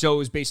 Yeah. So it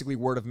was basically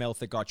word of mouth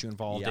that got you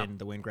involved Yeah. in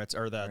the Wingretz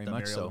or the Very Mario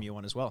much so. Lemieux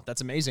one as well.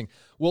 That's amazing.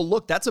 Well,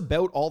 look, that's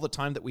about all the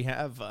time that we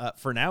have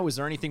for now. Is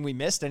there anything we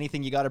missed?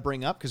 Anything you got to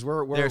bring up? Because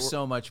there's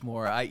so much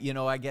more.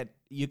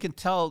 You can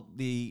tell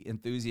the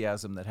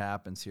enthusiasm that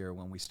happens here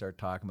when we start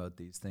talking about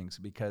these things,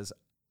 because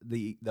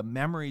the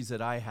memories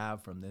that I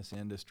have from this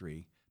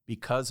industry,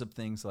 because of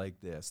things like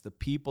this, the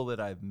people that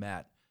I've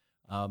met,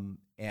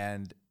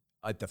 and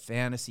at the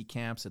fantasy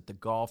camps, at the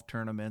golf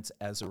tournaments,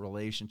 as a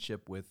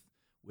relationship with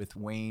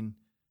Wayne,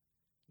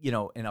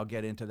 and I'll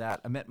get into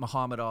that. I met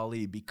Muhammad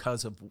Ali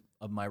because of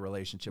my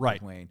relationship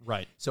with Wayne.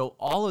 Right. So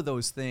all of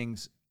those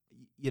things,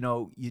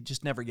 you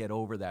just never get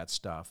over that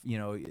stuff.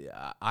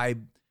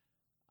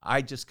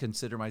 I just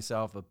consider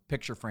myself a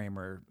picture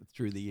framer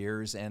through the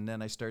years, and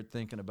then I start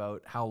thinking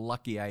about how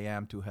lucky I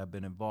am to have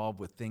been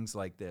involved with things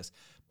like this.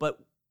 But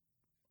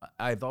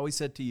I've always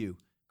said to you,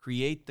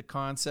 create the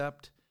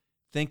concept,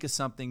 think of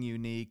something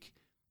unique,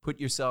 put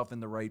yourself in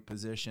the right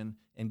position,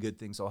 and good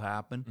things will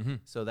happen. Mm-hmm.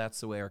 So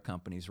that's the way our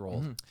company's roll.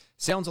 Mm-hmm.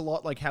 Sounds a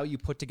lot like how you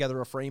put together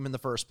a frame in the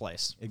first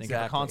place. Exactly. Think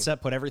of a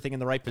concept, put everything in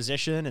the right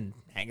position, and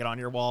hang it on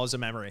your wall as a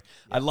memory.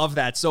 Yeah. I love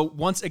that. So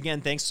once again,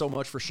 thanks so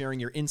much for sharing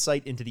your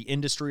insight into the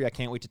industry. I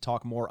can't wait to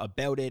talk more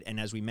about it. And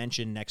as we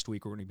mentioned, next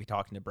week we're going to be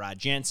talking to Brad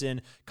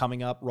Jansen.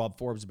 Coming up, Rob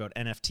Forbes about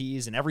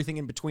NFTs and everything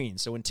in between.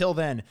 So until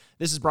then,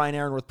 this is Brian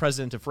Aaronworth,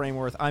 president of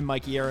Frameworth. I'm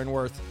Mikey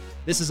Aaronworth.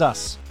 This is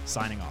us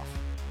signing off.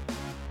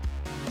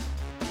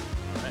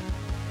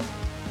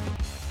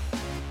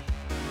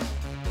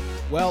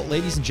 Well,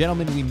 ladies and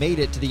gentlemen, we made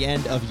it to the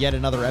end of yet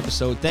another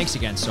episode. Thanks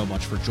again so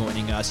much for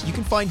joining us. You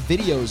can find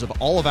videos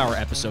of all of our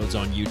episodes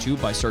on YouTube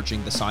by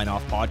searching the Sign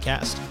Off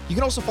Podcast. You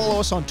can also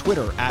follow us on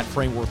Twitter at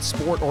Frameworth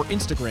Sport or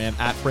Instagram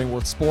at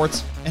Frameworth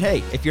Sports. And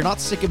hey, if you're not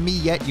sick of me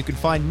yet, you can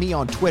find me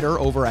on Twitter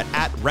over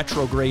at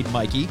Retrograde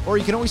Mikey, or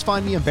you can always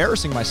find me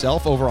embarrassing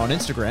myself over on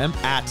Instagram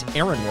at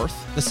Aaronworth.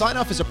 The Sign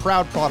Off is a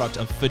proud product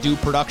of Fadoo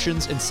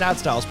Productions and Sad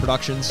Styles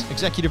Productions.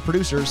 Executive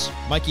producers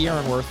Mikey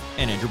Aaronworth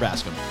and Andrew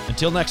Bascom.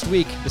 Until next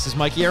week, this is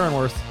Mikey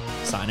Aaronworth,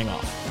 signing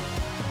off.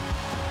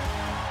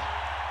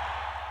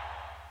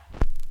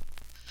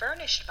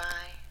 Furnished by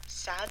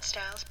Sad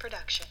Styles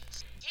Productions.